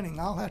good planning.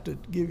 I'll have to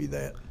give you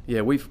that.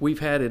 Yeah, we've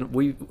had it.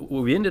 We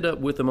ended up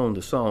with them on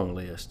the song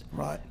list,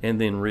 right?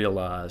 And then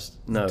realized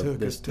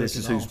this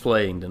is who's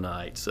playing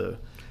tonight. So,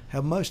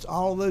 have most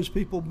all of those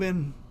people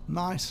been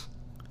nice?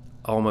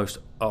 Almost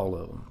all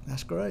of them.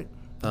 That's great.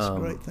 That's a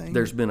great thing.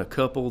 There's been a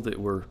couple that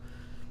were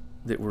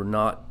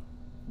not.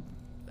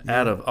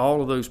 Out of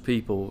all of those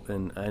people,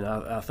 and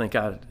I think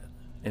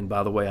and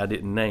by the way, I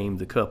didn't name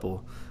the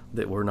couple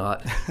that were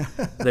not,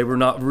 they were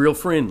not real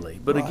friendly.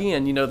 But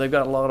again, you know, they've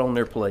got a lot on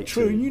their plate.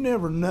 True, too. You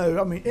never know.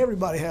 I mean,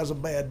 everybody has a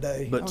bad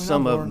day. But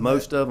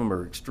most of them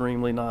are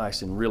extremely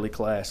nice and really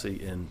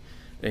classy, and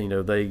you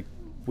know,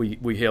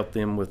 we help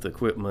them with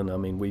equipment. I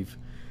mean, we've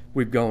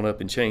gone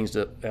up and changed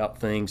out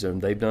things,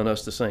 and they've done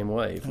us the same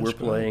way. If we're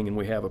playing and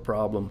we have a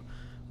problem,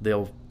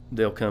 they'll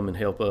come and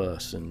help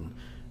us. And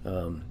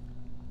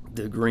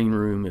the green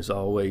room is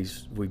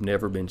always, we've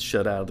never been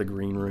shut out of the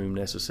green room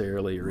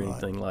necessarily or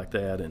anything like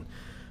that. And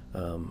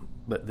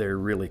but they're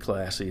really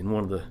classy. And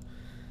one of the,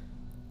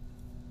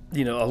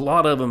 you know, a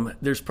lot of them,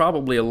 there's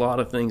probably a lot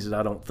of things that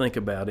I don't think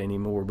about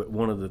anymore, but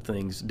one of the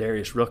things,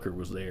 Darius Rucker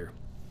was there,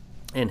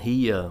 and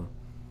he was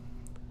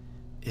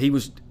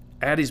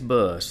at his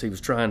bus. He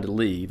was trying to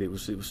leave. It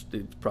was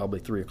probably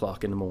 3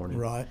 o'clock in the morning.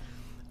 Right.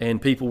 And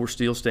people were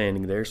still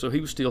standing there, so he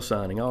was still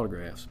signing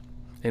autographs.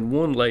 And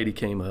one lady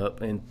came up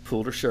and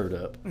pulled her shirt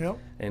up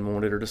and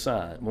wanted him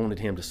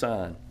to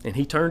sign. And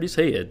he turned his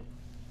head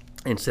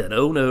and said,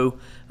 "Oh no,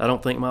 I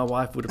don't think my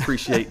wife would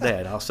appreciate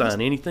that. I'll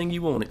sign anything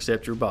you want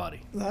except your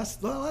body." That's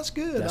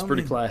good. That's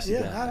pretty classy.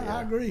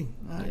 I agree.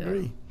 I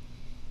agree.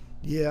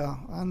 Yeah,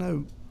 I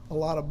know a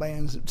lot of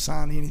bands that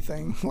sign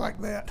anything like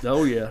that.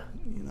 Oh yeah.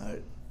 You know.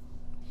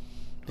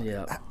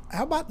 Yeah.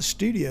 How about the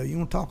studio? You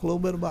want to talk a little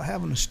bit about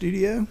having a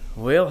studio?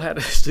 Well, had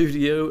a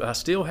studio. I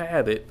still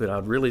have it, but I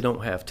really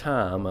don't have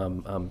time.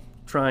 I'm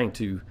trying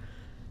to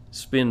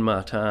spend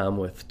my time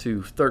with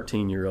two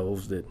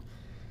 13-year-olds that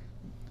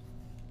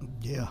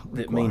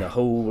mean a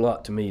whole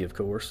lot to me, of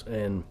course.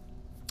 And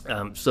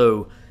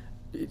so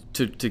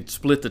to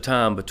split the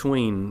time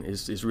between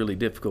is really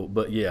difficult.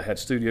 But yeah, I had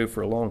a studio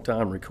for a long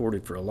time,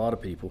 recorded for a lot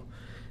of people.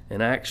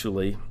 And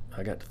actually,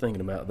 I got to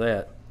thinking about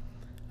that.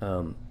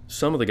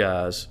 Some of the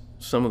guys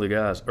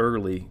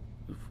early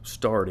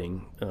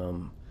starting,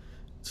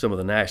 some of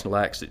the national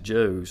acts at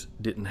Joe's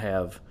didn't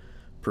have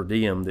per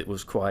diem that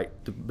was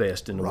quite the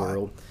best in the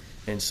world.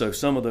 And so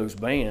some of those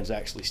bands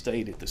actually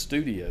stayed at the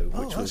studio,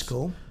 which was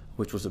cool.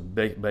 Which was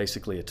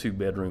basically a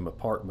 2-bedroom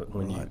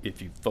apartment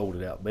if you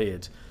folded out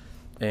beds.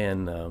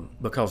 And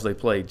because they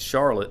played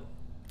Charlotte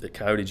at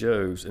Coyote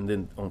Joe's, and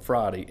then on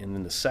Friday, and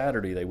then the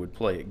Saturday they would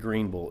play at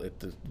Greenville at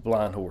the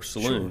Blind Horse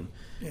Saloon,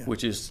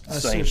 which is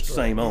the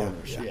same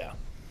owners. Yeah.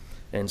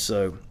 And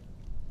so,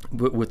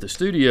 but with the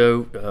studio,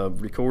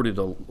 recorded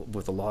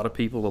with a lot of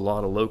people, a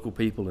lot of local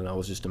people, and I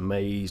was just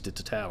amazed at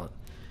the talent.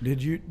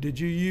 Did you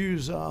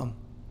use? I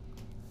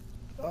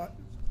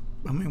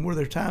mean, were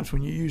there times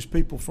when you used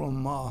people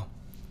from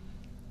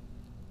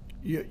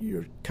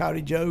your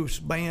Coyote Joe's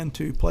band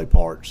to play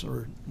parts,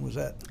 or was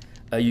that?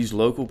 I used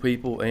local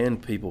people and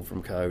people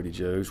from Coyote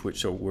Joe's,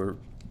 which were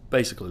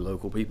basically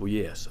local people.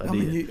 Yes, I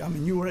did.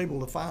 You were able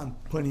to find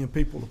plenty of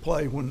people to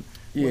play when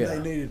they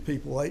needed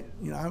people. I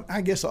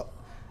guess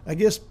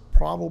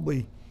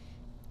probably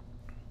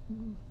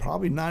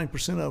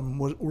 90% of them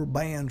were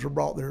bands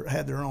or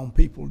had their own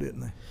people,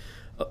 didn't they?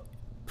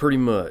 Pretty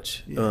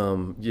much.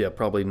 Yeah.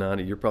 Probably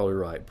 90. You're probably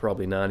right.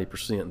 Probably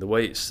 90%. The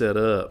way it's set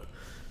up,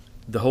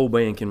 the whole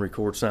band can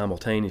record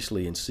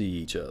simultaneously and see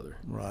each other,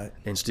 right,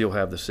 and still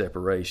have the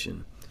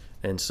separation,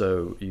 and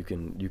so you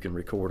can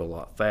record a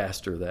lot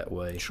faster that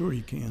way. Sure,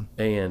 you can.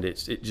 And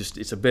it's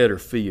a better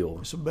feel.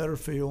 It's a better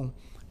feel.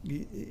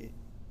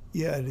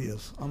 Yeah, it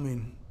is. I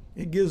mean,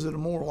 it gives it a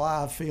more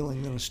live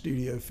feeling than a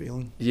studio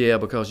feeling. Yeah,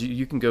 because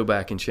you can go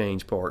back and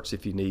change parts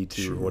if you need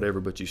to, sure, or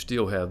whatever, but you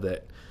still have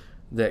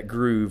that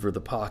groove or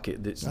the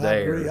pocket that's I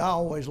there. agree. I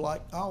always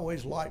like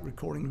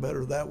recording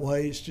better that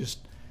way. It's just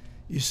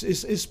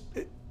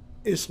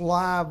it's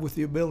live with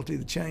the ability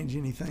to change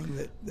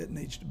anything that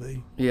needs to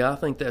be. Yeah, I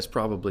think that's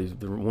probably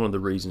one of the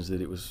reasons that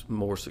it was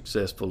more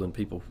successful and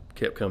people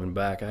kept coming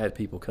back. I had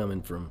people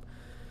coming from,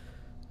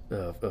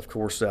 of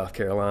course, South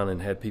Carolina,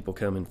 and had people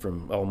coming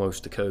from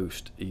almost the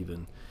coast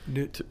even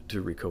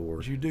to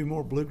record. Did you do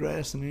more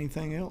bluegrass than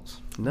anything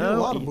else? No. You did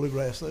a lot of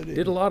bluegrass, though, didn't you?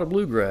 Did a lot of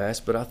bluegrass,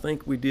 but I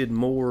think we did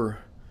more.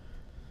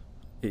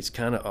 It's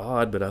kind of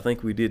odd, but I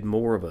think we did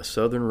more of a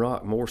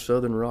more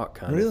southern rock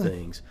kind really? of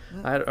things.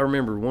 Yeah. I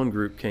remember one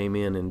group came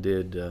in and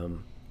did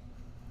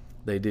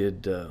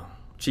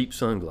Cheap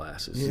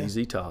Sunglasses, yeah,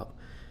 ZZ Top,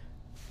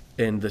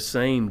 and the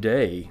same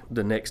day,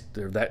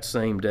 that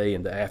same day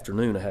in the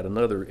afternoon, I had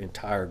another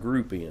entire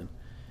group in,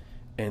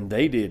 and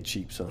they did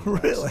Cheap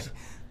Sunglasses. Really?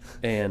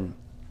 And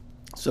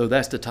so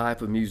that's the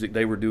type of music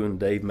they were doing,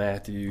 Dave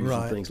Matthews,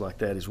 right, and things like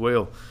that as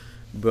well.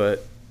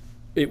 But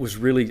it was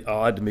really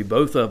odd to me.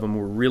 Both of them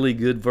were really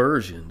good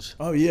versions.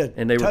 Oh yeah,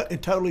 and they were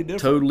totally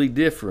different. Totally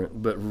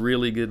different, but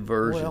really good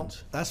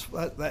versions.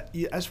 Well,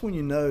 that's when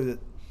you know that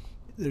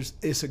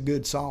it's a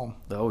good song.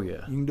 Oh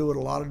yeah, you can do it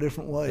a lot of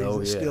different ways.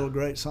 Oh, it's yeah, still a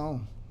great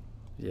song.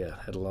 Yeah,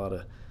 had a lot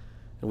of.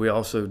 And we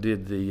also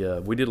did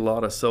we did a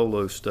lot of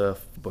solo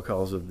stuff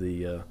because of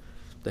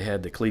they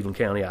had the Cleveland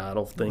County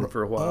Idol thing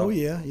for a while. Oh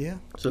yeah, yeah.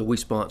 So we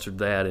sponsored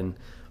that and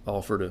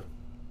offered a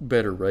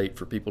better rate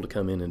for people to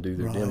come in and do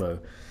their right, demo.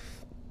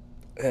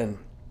 And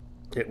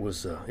it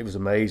was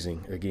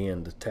amazing.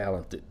 Again, the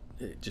talent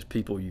just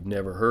people you've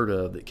never heard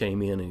of that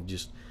came in,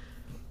 and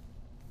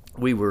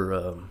we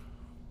were.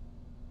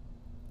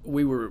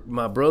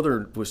 My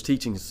brother was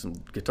teaching some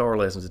guitar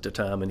lessons at the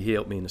time, and he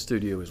helped me in the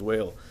studio as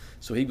well.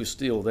 So he was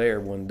still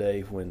there one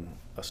day when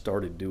I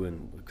started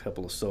doing a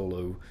couple of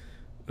solo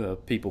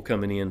people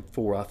coming in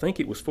I think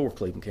it was for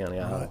Cleveland County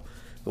Idol, right,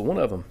 but one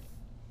of them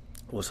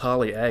was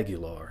Holly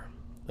Aguilar,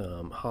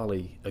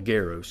 Holly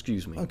Aguero,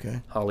 excuse me.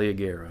 Okay. Holly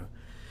Aguero.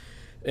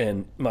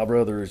 And my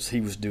brother, he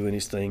was doing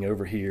his thing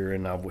over here,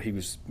 and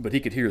but he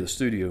could hear the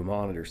studio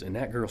monitors, and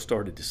that girl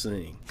started to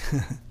sing.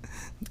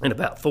 And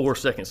about 4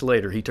 seconds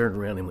later, he turned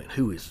around and went,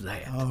 "Who is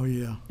that?" Oh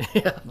yeah,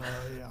 yeah.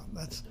 Oh yeah.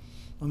 That's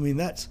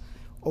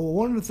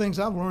one of the things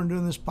I've learned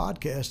doing this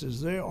podcast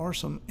is there are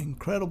some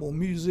incredible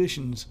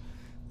musicians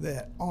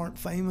that aren't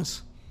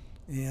famous,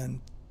 and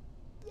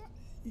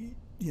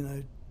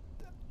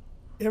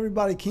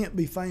everybody can't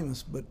be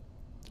famous, but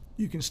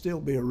you can still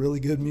be a really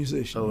good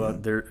musician. Oh,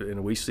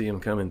 and we see them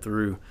coming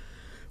through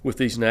with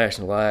these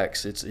national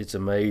acts. It's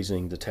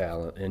amazing, the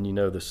talent. And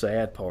the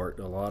sad part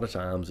a lot of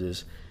times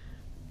is,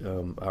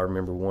 I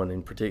remember one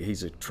in particular.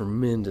 He's a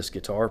tremendous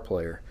guitar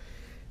player,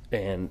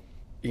 and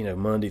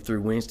Monday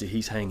through Wednesday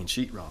he's hanging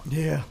sheetrock.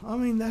 Yeah,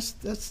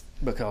 that's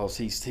because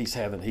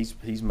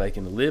he's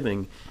making a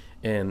living,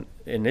 and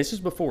this is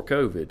before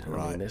COVID. Right.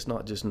 I mean, it's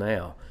not just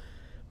now,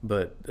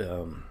 but.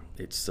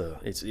 It's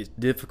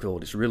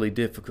difficult. It's really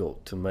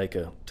difficult to make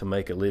a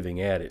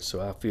living at it. So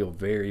I feel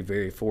very,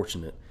 very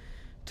fortunate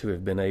to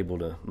have been able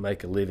to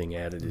make a living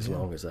at it as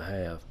long as I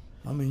have.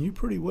 You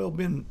pretty well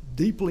been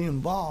deeply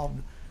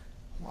involved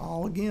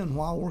while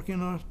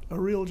working a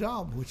real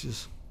job, which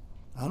is,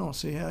 I don't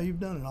see how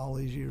you've done it all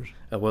these years.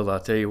 Well, I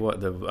tell you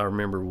what, I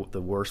remember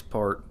the worst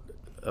part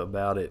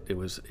about it. It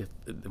was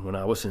when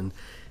I was in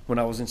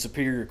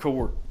Superior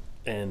Court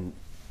and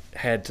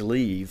had to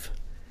leave.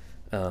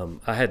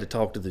 I had to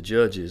talk to the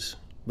judges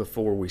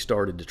before we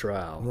started the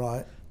trial,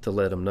 right, to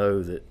let them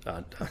know that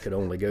I could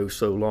only go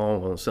so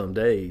long on some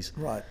days.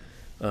 Right.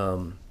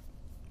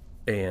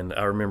 And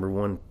I remember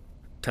one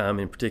time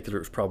in particular,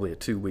 it was probably a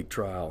 2-week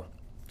trial.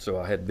 So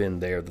I had been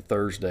there the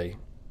Thursday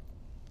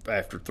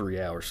after 3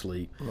 hours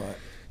sleep, right,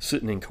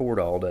 sitting in court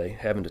all day,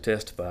 having to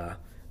testify.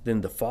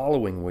 Then the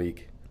following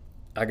week,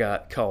 I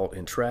got caught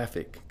in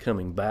traffic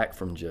coming back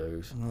from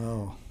Joe's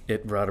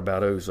right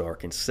about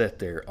Ozark, and sat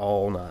there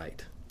all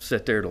night.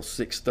 Sat there till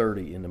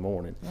 6:30 in the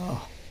morning.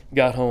 Oh.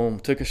 Got home,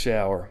 took a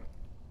shower,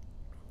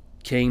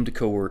 came to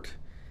court,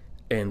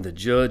 and the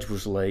judge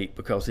was late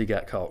because he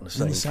got caught in the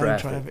same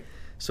traffic.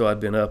 So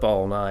I'd been up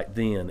all night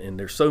then, and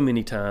there's so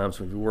many times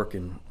when you're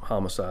working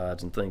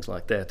homicides and things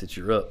like that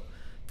you're up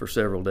for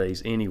several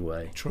days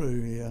anyway. True,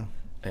 yeah.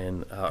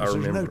 And I There's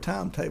remember no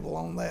timetable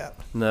on that.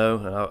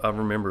 No, I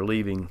remember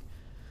leaving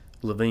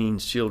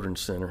Levine's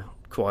Children's Center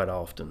quite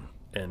often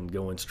and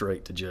going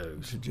straight to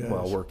Joe's,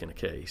 while working a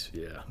case.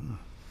 Yeah.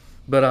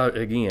 But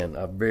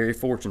I'm very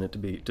fortunate to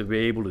be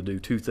able to do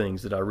two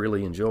things that I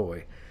really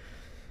enjoy.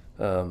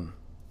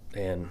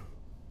 And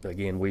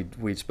again,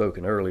 we'd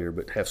spoken earlier,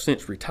 but have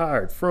since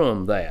retired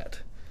from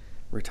that,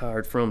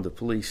 the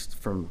police,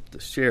 from the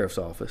sheriff's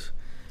office,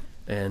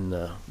 and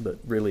but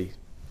really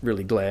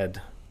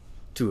glad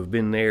to have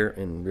been there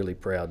and really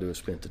proud to have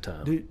spent the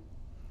time.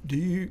 Do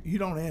you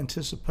don't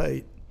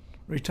anticipate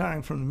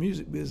retiring from the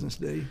music business,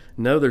 do you?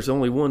 No, there's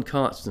only one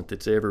constant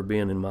that's ever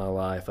been in my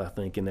life, I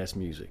think, and that's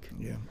music.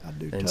 Yeah, I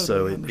do And totally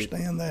so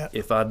understand that.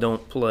 If I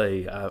don't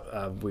play,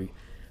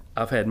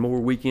 I've had more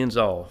weekends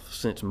off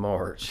since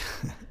March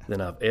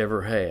than I've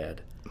ever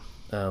had.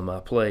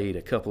 I played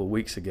a couple of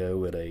weeks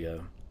ago at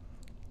a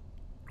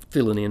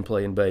filling in,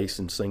 playing bass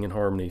and singing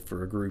harmony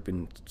for a group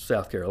in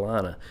South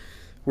Carolina,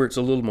 where it's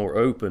a little more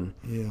open.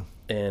 Yeah.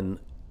 And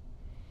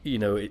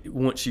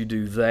once you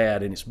do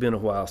that, and it's been a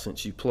while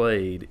since you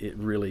played, it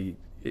really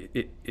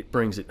it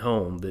brings it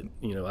home that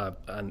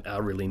I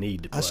really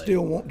need to play. I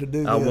still want to do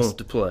this. I want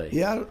to play.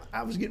 Yeah,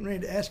 I was getting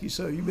ready to ask you.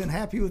 So you've been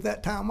happy with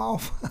that time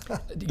off?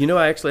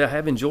 Actually, I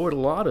have enjoyed a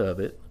lot of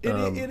it.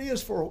 It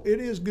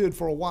is good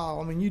for a while.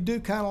 I mean, you do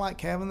kind of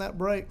like having that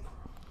break,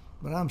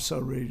 but I'm so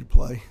ready to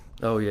play.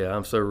 Oh yeah,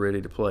 I'm so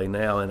ready to play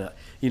now, and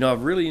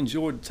I've really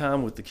enjoyed the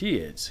time with the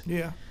kids.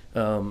 Yeah.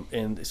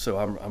 And so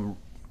I'm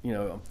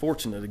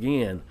fortunate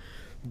again,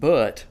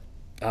 but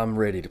I'm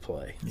ready to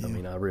play. Yeah. I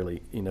mean, I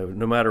really,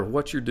 no matter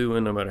what you're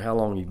doing, no matter how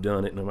long you've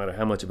done it, no matter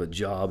how much of a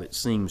job it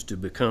seems to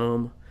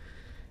become,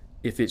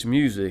 if it's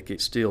music,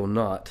 it's still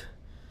not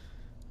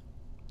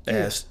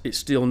as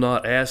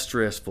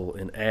stressful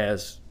and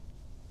as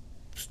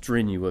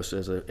strenuous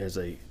as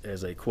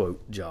a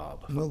quote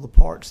job. One of the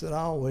parts that I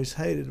always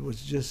hated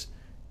was just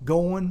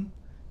going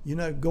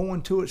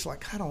to it. It's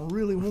like, I don't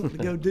really want to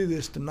go do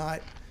this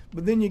tonight.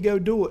 But then you go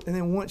do it, and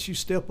then once you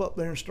step up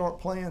there and start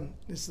playing,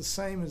 it's the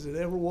same as it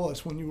ever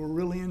was when you were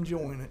really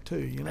enjoying it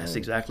too. That's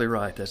exactly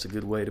right. That's a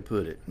good way to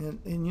put it.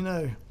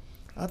 And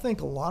I think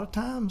a lot of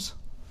times,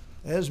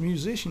 as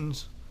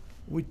musicians,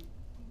 we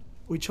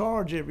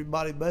charge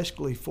everybody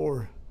basically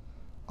for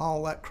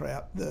all that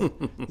crap. The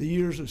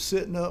years of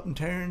sitting up and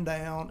tearing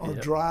down, or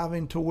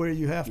driving to where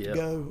you have to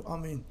go. I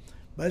mean,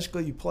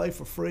 basically you play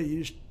for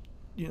free.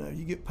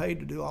 You get paid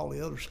to do all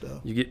the other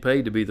stuff. You get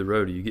paid to be the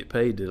roadie. You get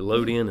paid to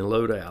load in and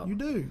load out. You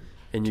do.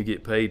 And you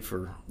get paid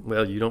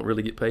you don't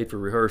really get paid for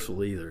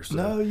rehearsal either. So.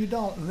 No, you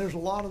don't. And there's a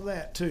lot of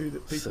that, too,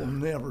 that people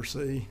never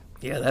see.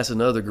 Yeah, that's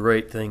another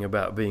great thing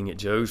about being at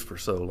Joe's for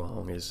so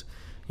long is,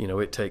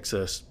 it takes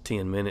us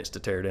 10 minutes to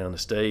tear down the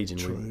stage,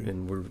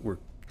 and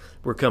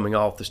we're coming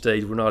off the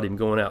stage. We're not even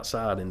going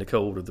outside in the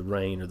cold or the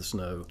rain or the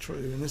snow. True.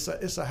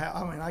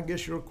 And I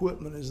guess your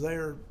equipment is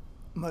there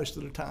most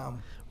of the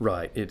time.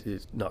 Right.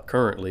 It's not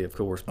currently, of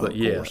course, but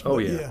yeah.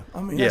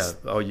 I mean,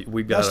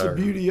 we've got that's the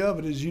beauty of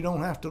it, is you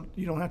don't have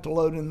to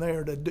load in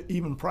there to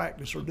even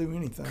practice or do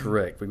anything.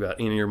 Correct. We've got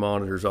in-ear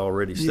monitors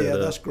already set up. Yeah,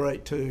 that's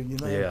great too.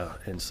 Yeah,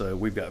 and so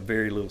we've got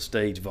very little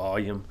stage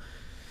volume.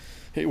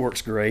 It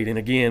works great. And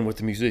again, with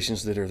the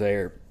musicians that are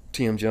there,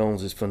 Tim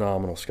Jones is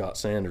phenomenal. Scott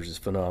Sanders is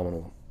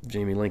phenomenal.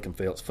 Jimmy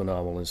Lincolnfeld's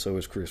phenomenal, and so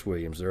is Chris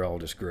Williams. They're all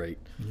just great.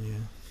 Yeah,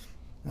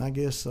 I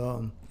guess.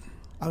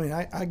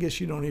 I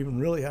guess you don't even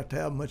really have to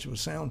have much of a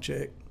sound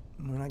check.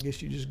 I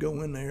guess you just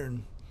go in there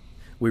and.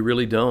 We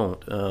really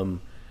don't.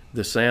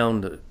 The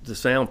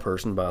sound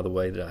person, by the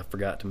way, that I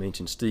forgot to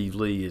mention, Steve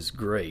Lee, is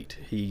great.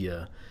 He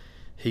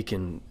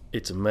can.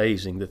 It's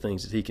amazing the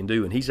things that he can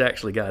do, and he's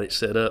actually got it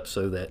set up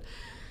so that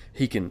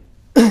he can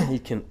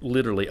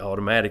literally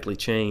automatically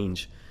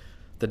change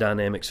the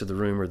dynamics of the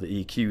room or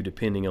the EQ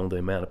depending on the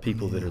amount of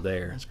people that are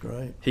there. That's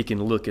great. He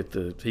can look at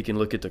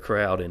the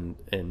crowd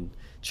and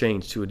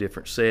change to a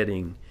different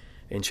setting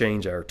and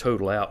change our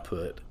total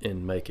output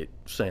and make it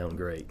sound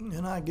great.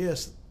 And I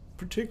guess,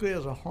 particularly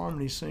as a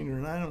harmony singer,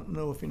 and I don't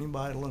know if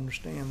anybody will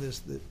understand this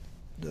that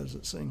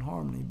doesn't sing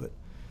harmony, but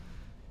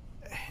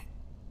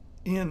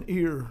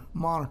in-ear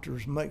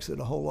monitors makes it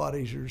a whole lot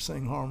easier to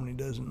sing harmony,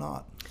 does it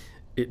not?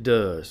 It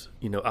does.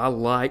 I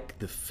like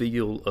the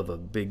feel of a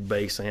big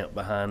bass amp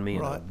behind me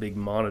and a big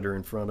monitor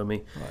in front of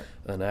me,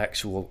 an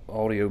actual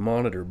audio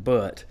monitor.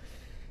 But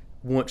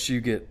once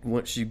you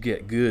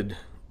get good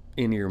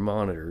in-ear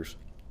monitors,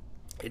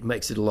 it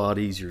makes it a lot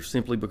easier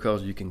simply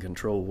because you can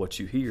control what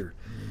you hear,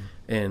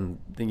 and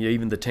then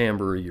even the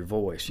timbre of your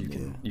voice. You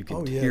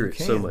can hear it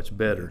so much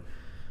better.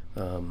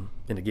 And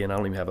again,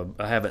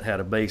 I haven't had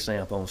a bass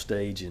amp on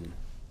stage in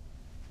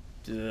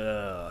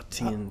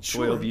 10,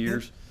 12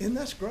 years. And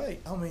that's great.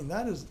 I mean,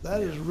 that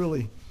is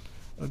really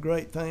a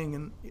great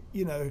thing.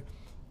 And,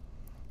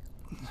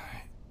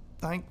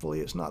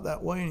 thankfully it's not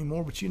that way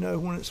anymore, but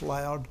when it's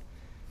loud,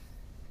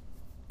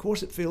 of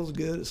course it feels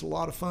good. It's a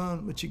lot of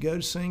fun, but you go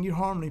to sing your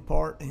harmony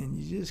part and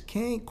you just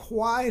can't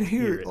quite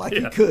hear it like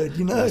you could,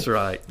 That's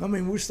right. I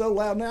mean, we're so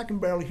loud now I can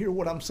barely hear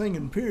what I'm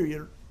singing,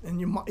 period.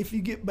 and if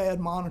you get bad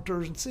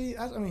monitors and see,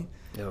 I mean,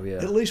 Oh yeah.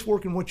 at least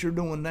working what you're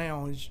doing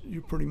now is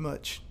you pretty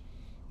much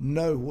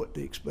know what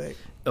to expect.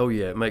 Oh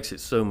yeah, it makes it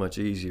so much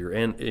easier,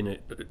 and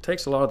it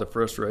takes a lot of the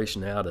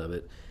frustration out of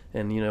it.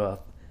 And I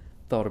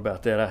thought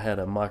about that. I had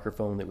a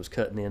microphone that was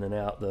cutting in and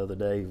out the other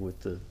day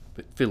with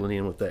filling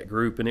in with that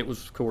group, and it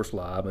was of course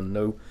live,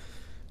 and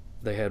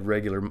they had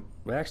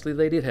actually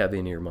they did have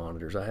in-ear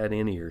monitors. I had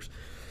in-ears,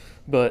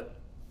 but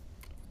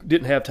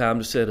didn't have time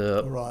to set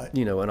up, Right.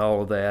 and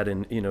all of that,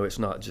 and it's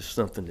not just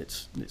something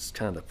that's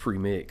kind of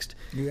pre-mixed.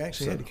 You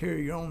actually had to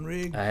carry your own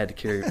rig. I had to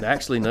carry it.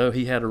 Actually, no,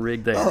 he had a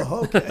rig there.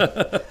 Oh,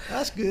 okay.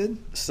 That's good.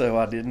 So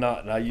I did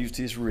not, and I used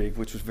his rig,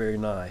 which was very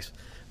nice.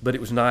 But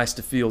it was nice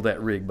to feel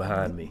that rig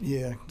behind me.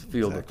 Yeah. To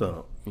feel exactly. the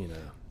thump,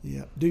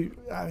 Yeah.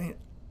 I mean,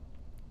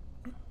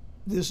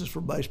 this is for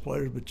bass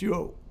players, but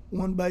you're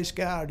one bass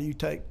guy, or do you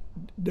take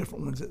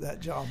different ones at that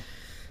job?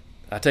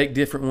 I take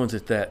different ones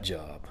at that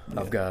job.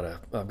 Yeah. I've got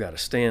a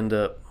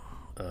stand-up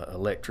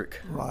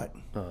electric Right.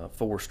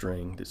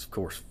 4-string that's of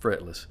course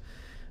fretless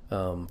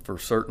for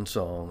certain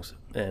songs,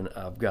 and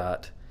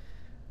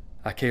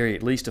I carry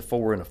at least a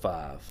 4 and a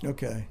 5.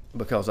 Okay.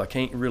 Because I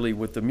can't really,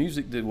 with the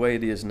music the way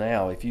it is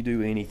now, if you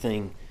do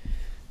anything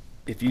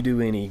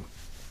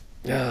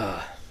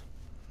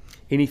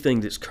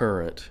that's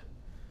current,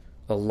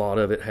 a lot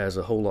of it has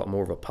a whole lot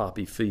more of a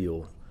poppy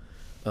feel,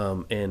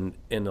 and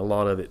a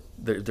lot of it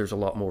there's a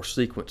lot more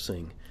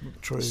sequencing.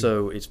 True.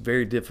 So it's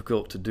very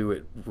difficult to do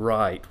it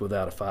right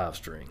without a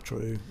 5-string.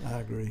 True. I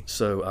agree.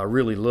 So I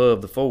really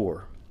love the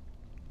 4,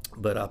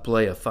 but I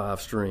play a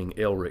 5-string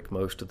Elric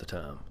most of the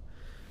time.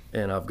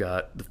 And I've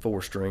got the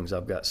 4 strings.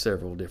 I've got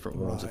several different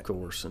ones, Right. of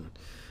course, and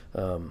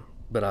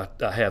but I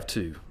have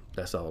 2.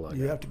 That's all I got.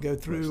 You have to go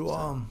most through. of the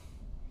time.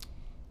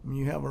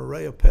 You have an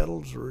array of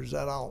pedals, or is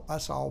that all?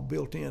 That's all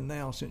built in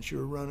now since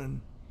you're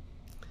running.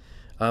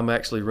 I'm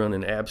actually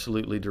running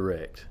absolutely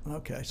direct.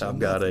 Okay. So I've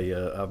got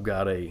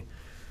a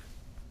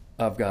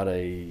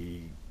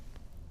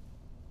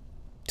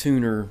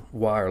tuner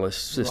wireless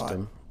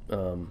system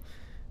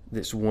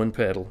that's one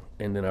pedal,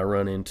 and then I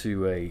run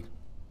into a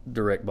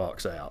direct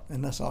box out.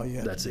 And that's all you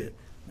have. That's to do. it.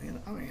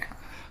 Man, I mean,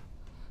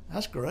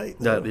 that's great.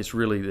 That it's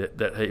really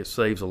that it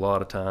saves a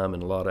lot of time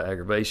and a lot of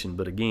aggravation.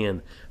 But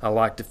again, I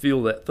like to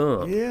feel that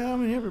thump. Yeah, I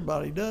mean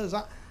everybody does.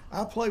 I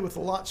play with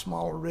a lot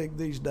smaller rig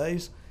these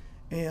days,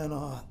 and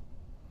I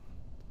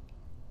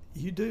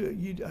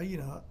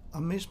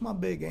miss my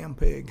big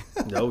Ampeg.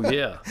 Oh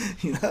yeah.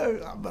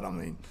 But I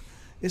mean,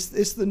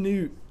 it's the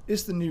new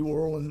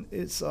world, and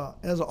it's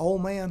as an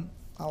old man,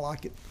 I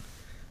like it.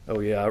 Oh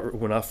yeah.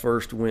 When I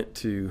first went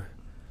to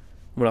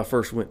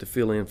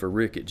fill in for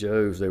Rick at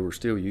Joe's, they were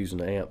still using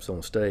the amps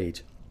on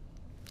stage.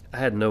 I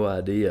had no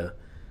idea.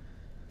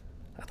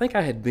 I think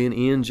I had been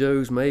in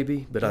Joe's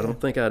maybe, but I don't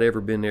think I'd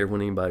ever been there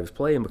when anybody was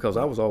playing, because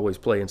I was always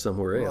playing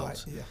somewhere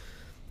else. Right, yeah.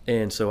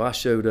 And so I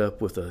showed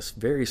up with a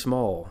very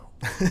small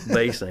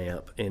bass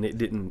amp, and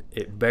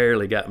it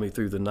barely got me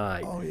through the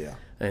night. Oh yeah.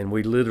 And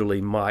we literally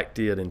mic'd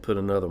it and put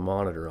another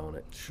monitor on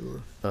it.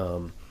 Sure.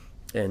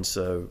 And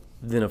so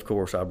then, of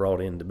course, I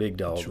brought in the big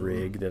dog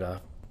rig that I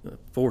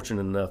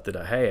fortunate enough that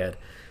I had,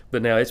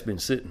 but now it's been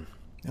sitting.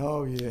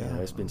 Oh yeah.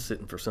 It's been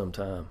sitting for some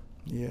time.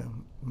 Yeah,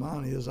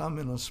 mine is. I'm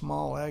in a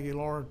small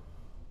Aguilar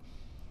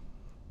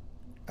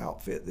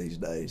outfit these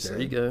days. There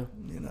you go.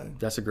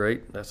 That's a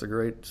great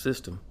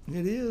system.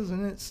 It is,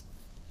 and it's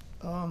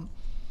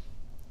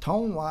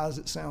tone-wise,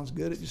 it sounds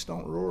good. It just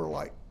don't roar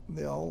like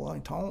the old. I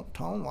mean,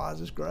 tone-wise,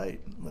 it's great,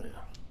 but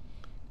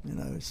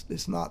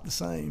it's not the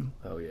same.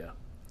 Oh yeah.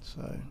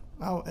 So,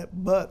 I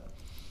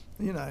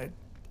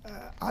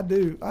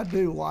do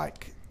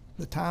like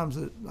the times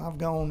that I've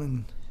gone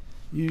and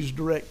used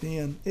direct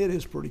in. It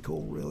is pretty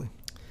cool, really.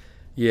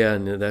 Yeah,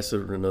 and that's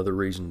another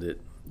reason that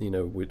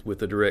with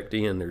the direct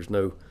in, it's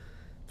kind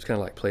of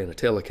like playing a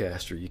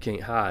Telecaster. You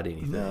can't hide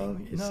anything. No,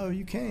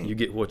 you can't. You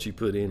get what you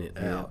put in it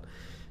out,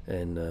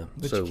 and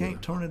but so you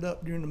can't turn it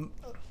up during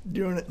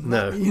it.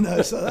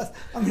 No. So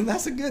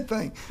that's a good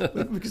thing,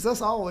 because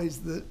that's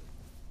always the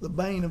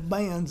bane of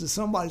bands, is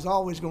somebody's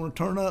always going to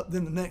turn up,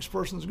 then the next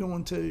person's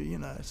going to,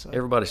 So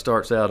everybody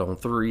starts out on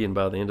 3, and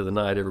by the end of the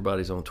night,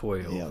 everybody's on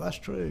 12. Yeah, that's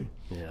true.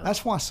 Yeah.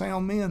 That's why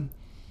sound men.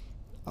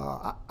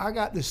 I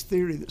got this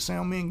theory that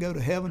sound men go to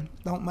heaven,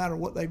 don't matter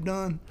what they've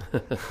done.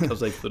 Because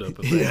they put up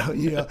with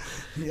that.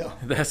 Yeah.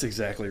 That's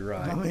exactly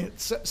right. I mean,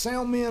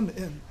 sound men,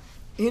 and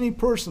any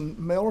person,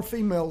 male or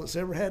female, that's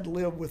ever had to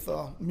live with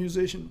a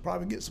musician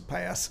probably gets a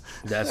pass.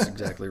 That's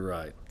exactly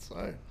right.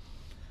 So,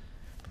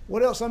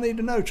 what else I need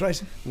to know,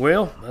 Tracy?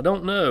 Well, I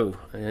don't know.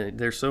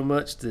 There's so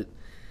much to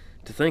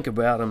think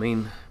about. I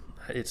mean,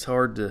 it's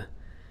hard to,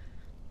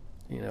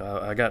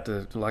 I got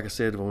to, like I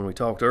said, when we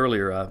talked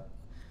earlier, I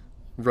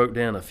wrote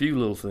down a few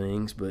little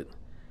things, but,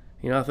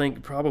 I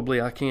think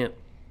probably I can't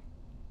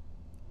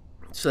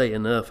say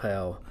enough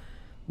how,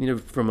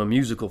 from a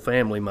musical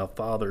family, my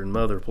father and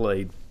mother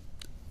played.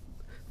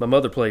 My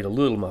mother played a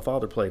little, my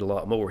father played a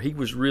lot more. He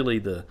was really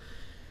the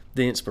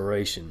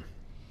inspiration.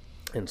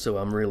 And so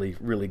I'm really,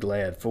 really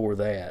glad for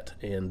that.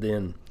 And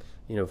then,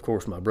 of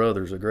course, my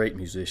brother's a great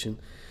musician.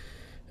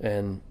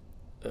 and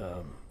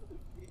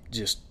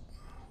just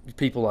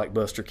people like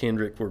Buster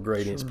Kendrick were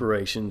great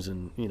inspirations,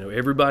 and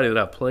everybody that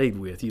I played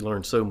with, you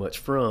learn so much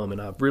from. And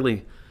I've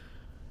really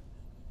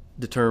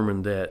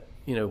determined that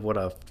when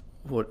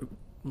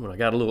I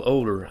got a little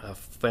older, I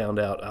found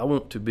out I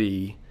want to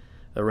be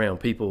around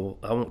people.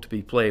 I want to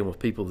be playing with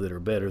people that are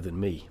better than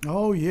me.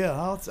 Oh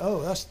yeah,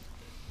 that's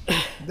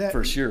that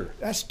for sure.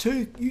 That's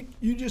two.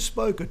 You just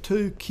spoke of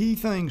two key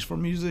things for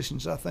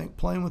musicians. I think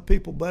playing with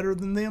people better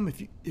than them,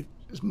 if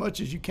as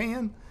much as you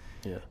can.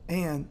 Yeah.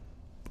 And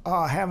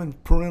having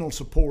parental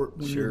support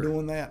when Sure. you're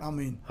doing that. I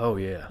mean, Oh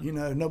yeah.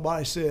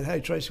 Nobody said,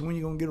 "Hey Tracy, when are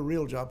you going to get a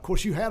real job?" Of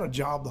course, you had a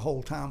job the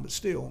whole time, but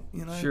still,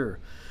 Sure.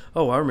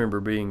 Oh, I remember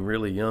being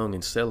really young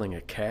and selling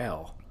a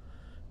cow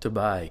to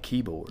buy a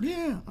keyboard.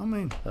 Yeah, I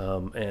mean,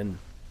 And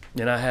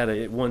I had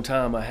at one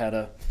time I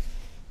had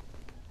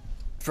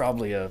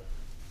probably a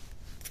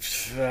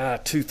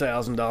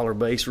 $2,000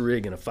 bass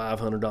rig and a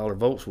 $500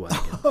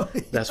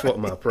 Volkswagen. That's what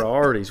my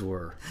priorities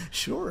were.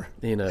 sure.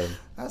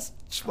 That's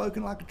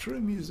spoken like a true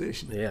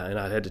musician. Yeah, and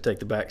I had to take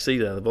the back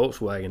seat out of the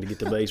Volkswagen to get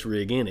the bass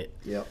rig in it.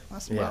 Yep,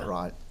 that's about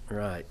right.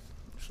 Right.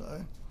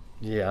 So,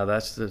 Yeah,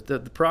 that's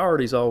the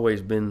priority's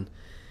always been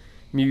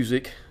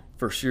music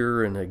for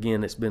sure, and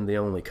again, it's been the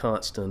only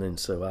constant, and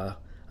so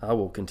I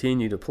will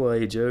continue to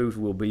play.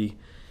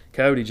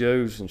 Coyote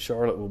Joe's in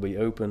Charlotte will be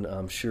open,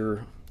 I'm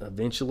sure,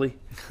 eventually.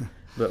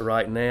 But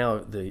right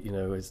now,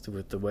 it's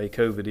with the way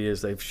COVID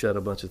is, they've shut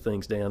a bunch of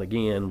things down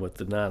again with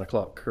the 9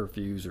 o'clock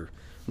curfews or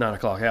 9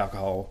 o'clock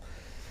alcohol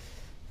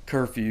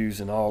curfews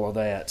and all of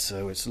that.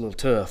 So it's a little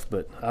tough.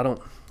 But I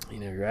don't,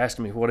 you're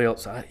asking me what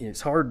else.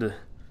 It's hard to.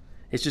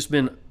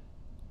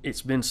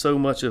 It's been so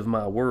much of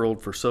my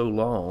world for so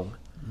long.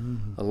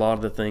 Mm-hmm. A lot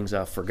of the things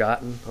I've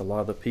forgotten. A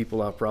lot of the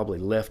people I've probably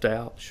left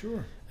out.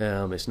 sure.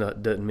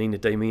 Doesn't mean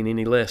that they mean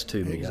any less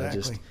to me.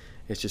 Exactly.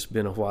 It's just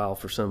been a while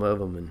for some of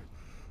them, and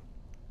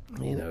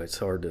it's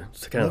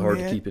kind of hard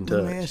to keep in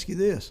touch. Let me ask you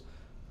this: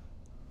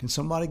 can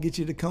somebody get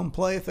you to come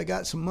play if they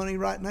got some money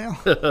right now?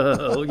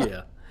 Oh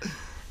yeah,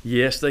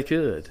 yes they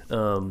could.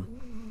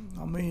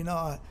 I mean,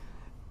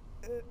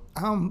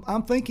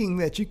 I'm thinking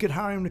that you could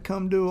hire him to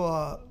come do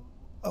a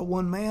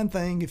one-man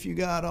thing if you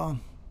got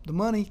the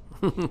money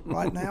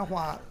right now.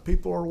 Why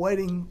people are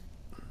waiting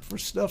for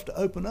stuff to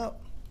open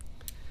up.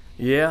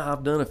 Yeah,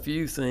 I've done a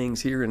few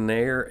things here and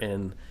there,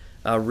 and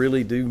I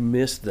really do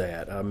miss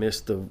that. I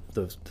miss the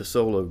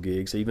solo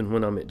gigs, even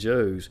when I'm at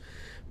Joe's.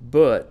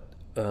 But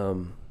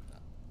playing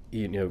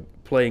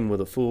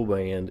with a full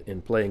band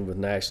and playing with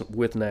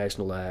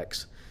national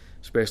acts,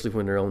 especially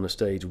when they're on the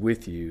stage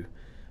with you,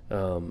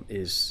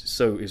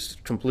 is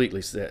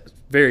completely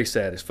very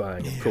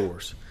satisfying, of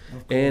course.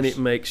 And it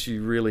makes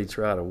you really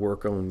try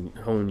to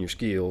hone your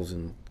skills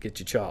and get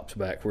your chops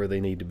back where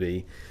they need to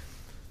be,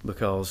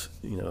 because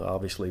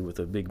obviously with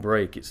a big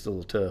break it's a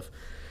little tough.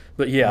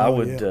 But yeah,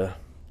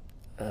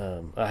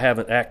 I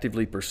haven't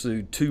actively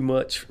pursued too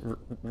much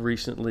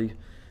recently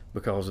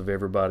because of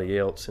everybody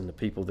else and the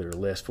people that are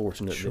less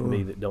fortunate than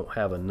me that don't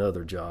have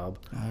another job.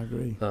 I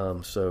agree.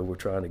 So we're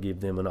trying to give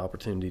them an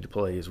opportunity to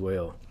play as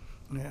well.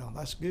 Yeah,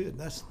 that's good.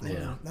 That's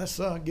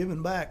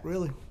giving back,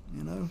 really.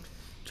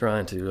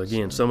 Trying to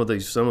again, some of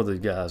these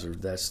guys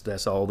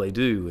that's all they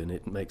do, and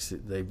it makes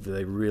it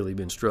they've really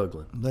been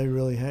struggling. They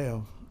really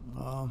have.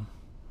 Well,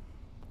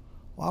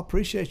 I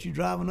appreciate you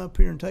driving up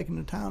here and taking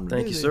the time to do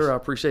this. Thank you, sir. I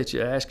appreciate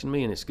you asking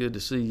me, and it's good to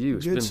see you.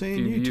 It's been a few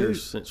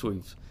years since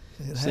we've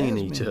seen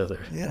each other.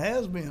 It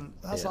has been.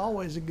 That's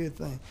always a good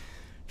thing.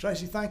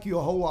 Tracy, thank you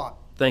a whole lot.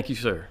 Thank you,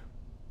 sir.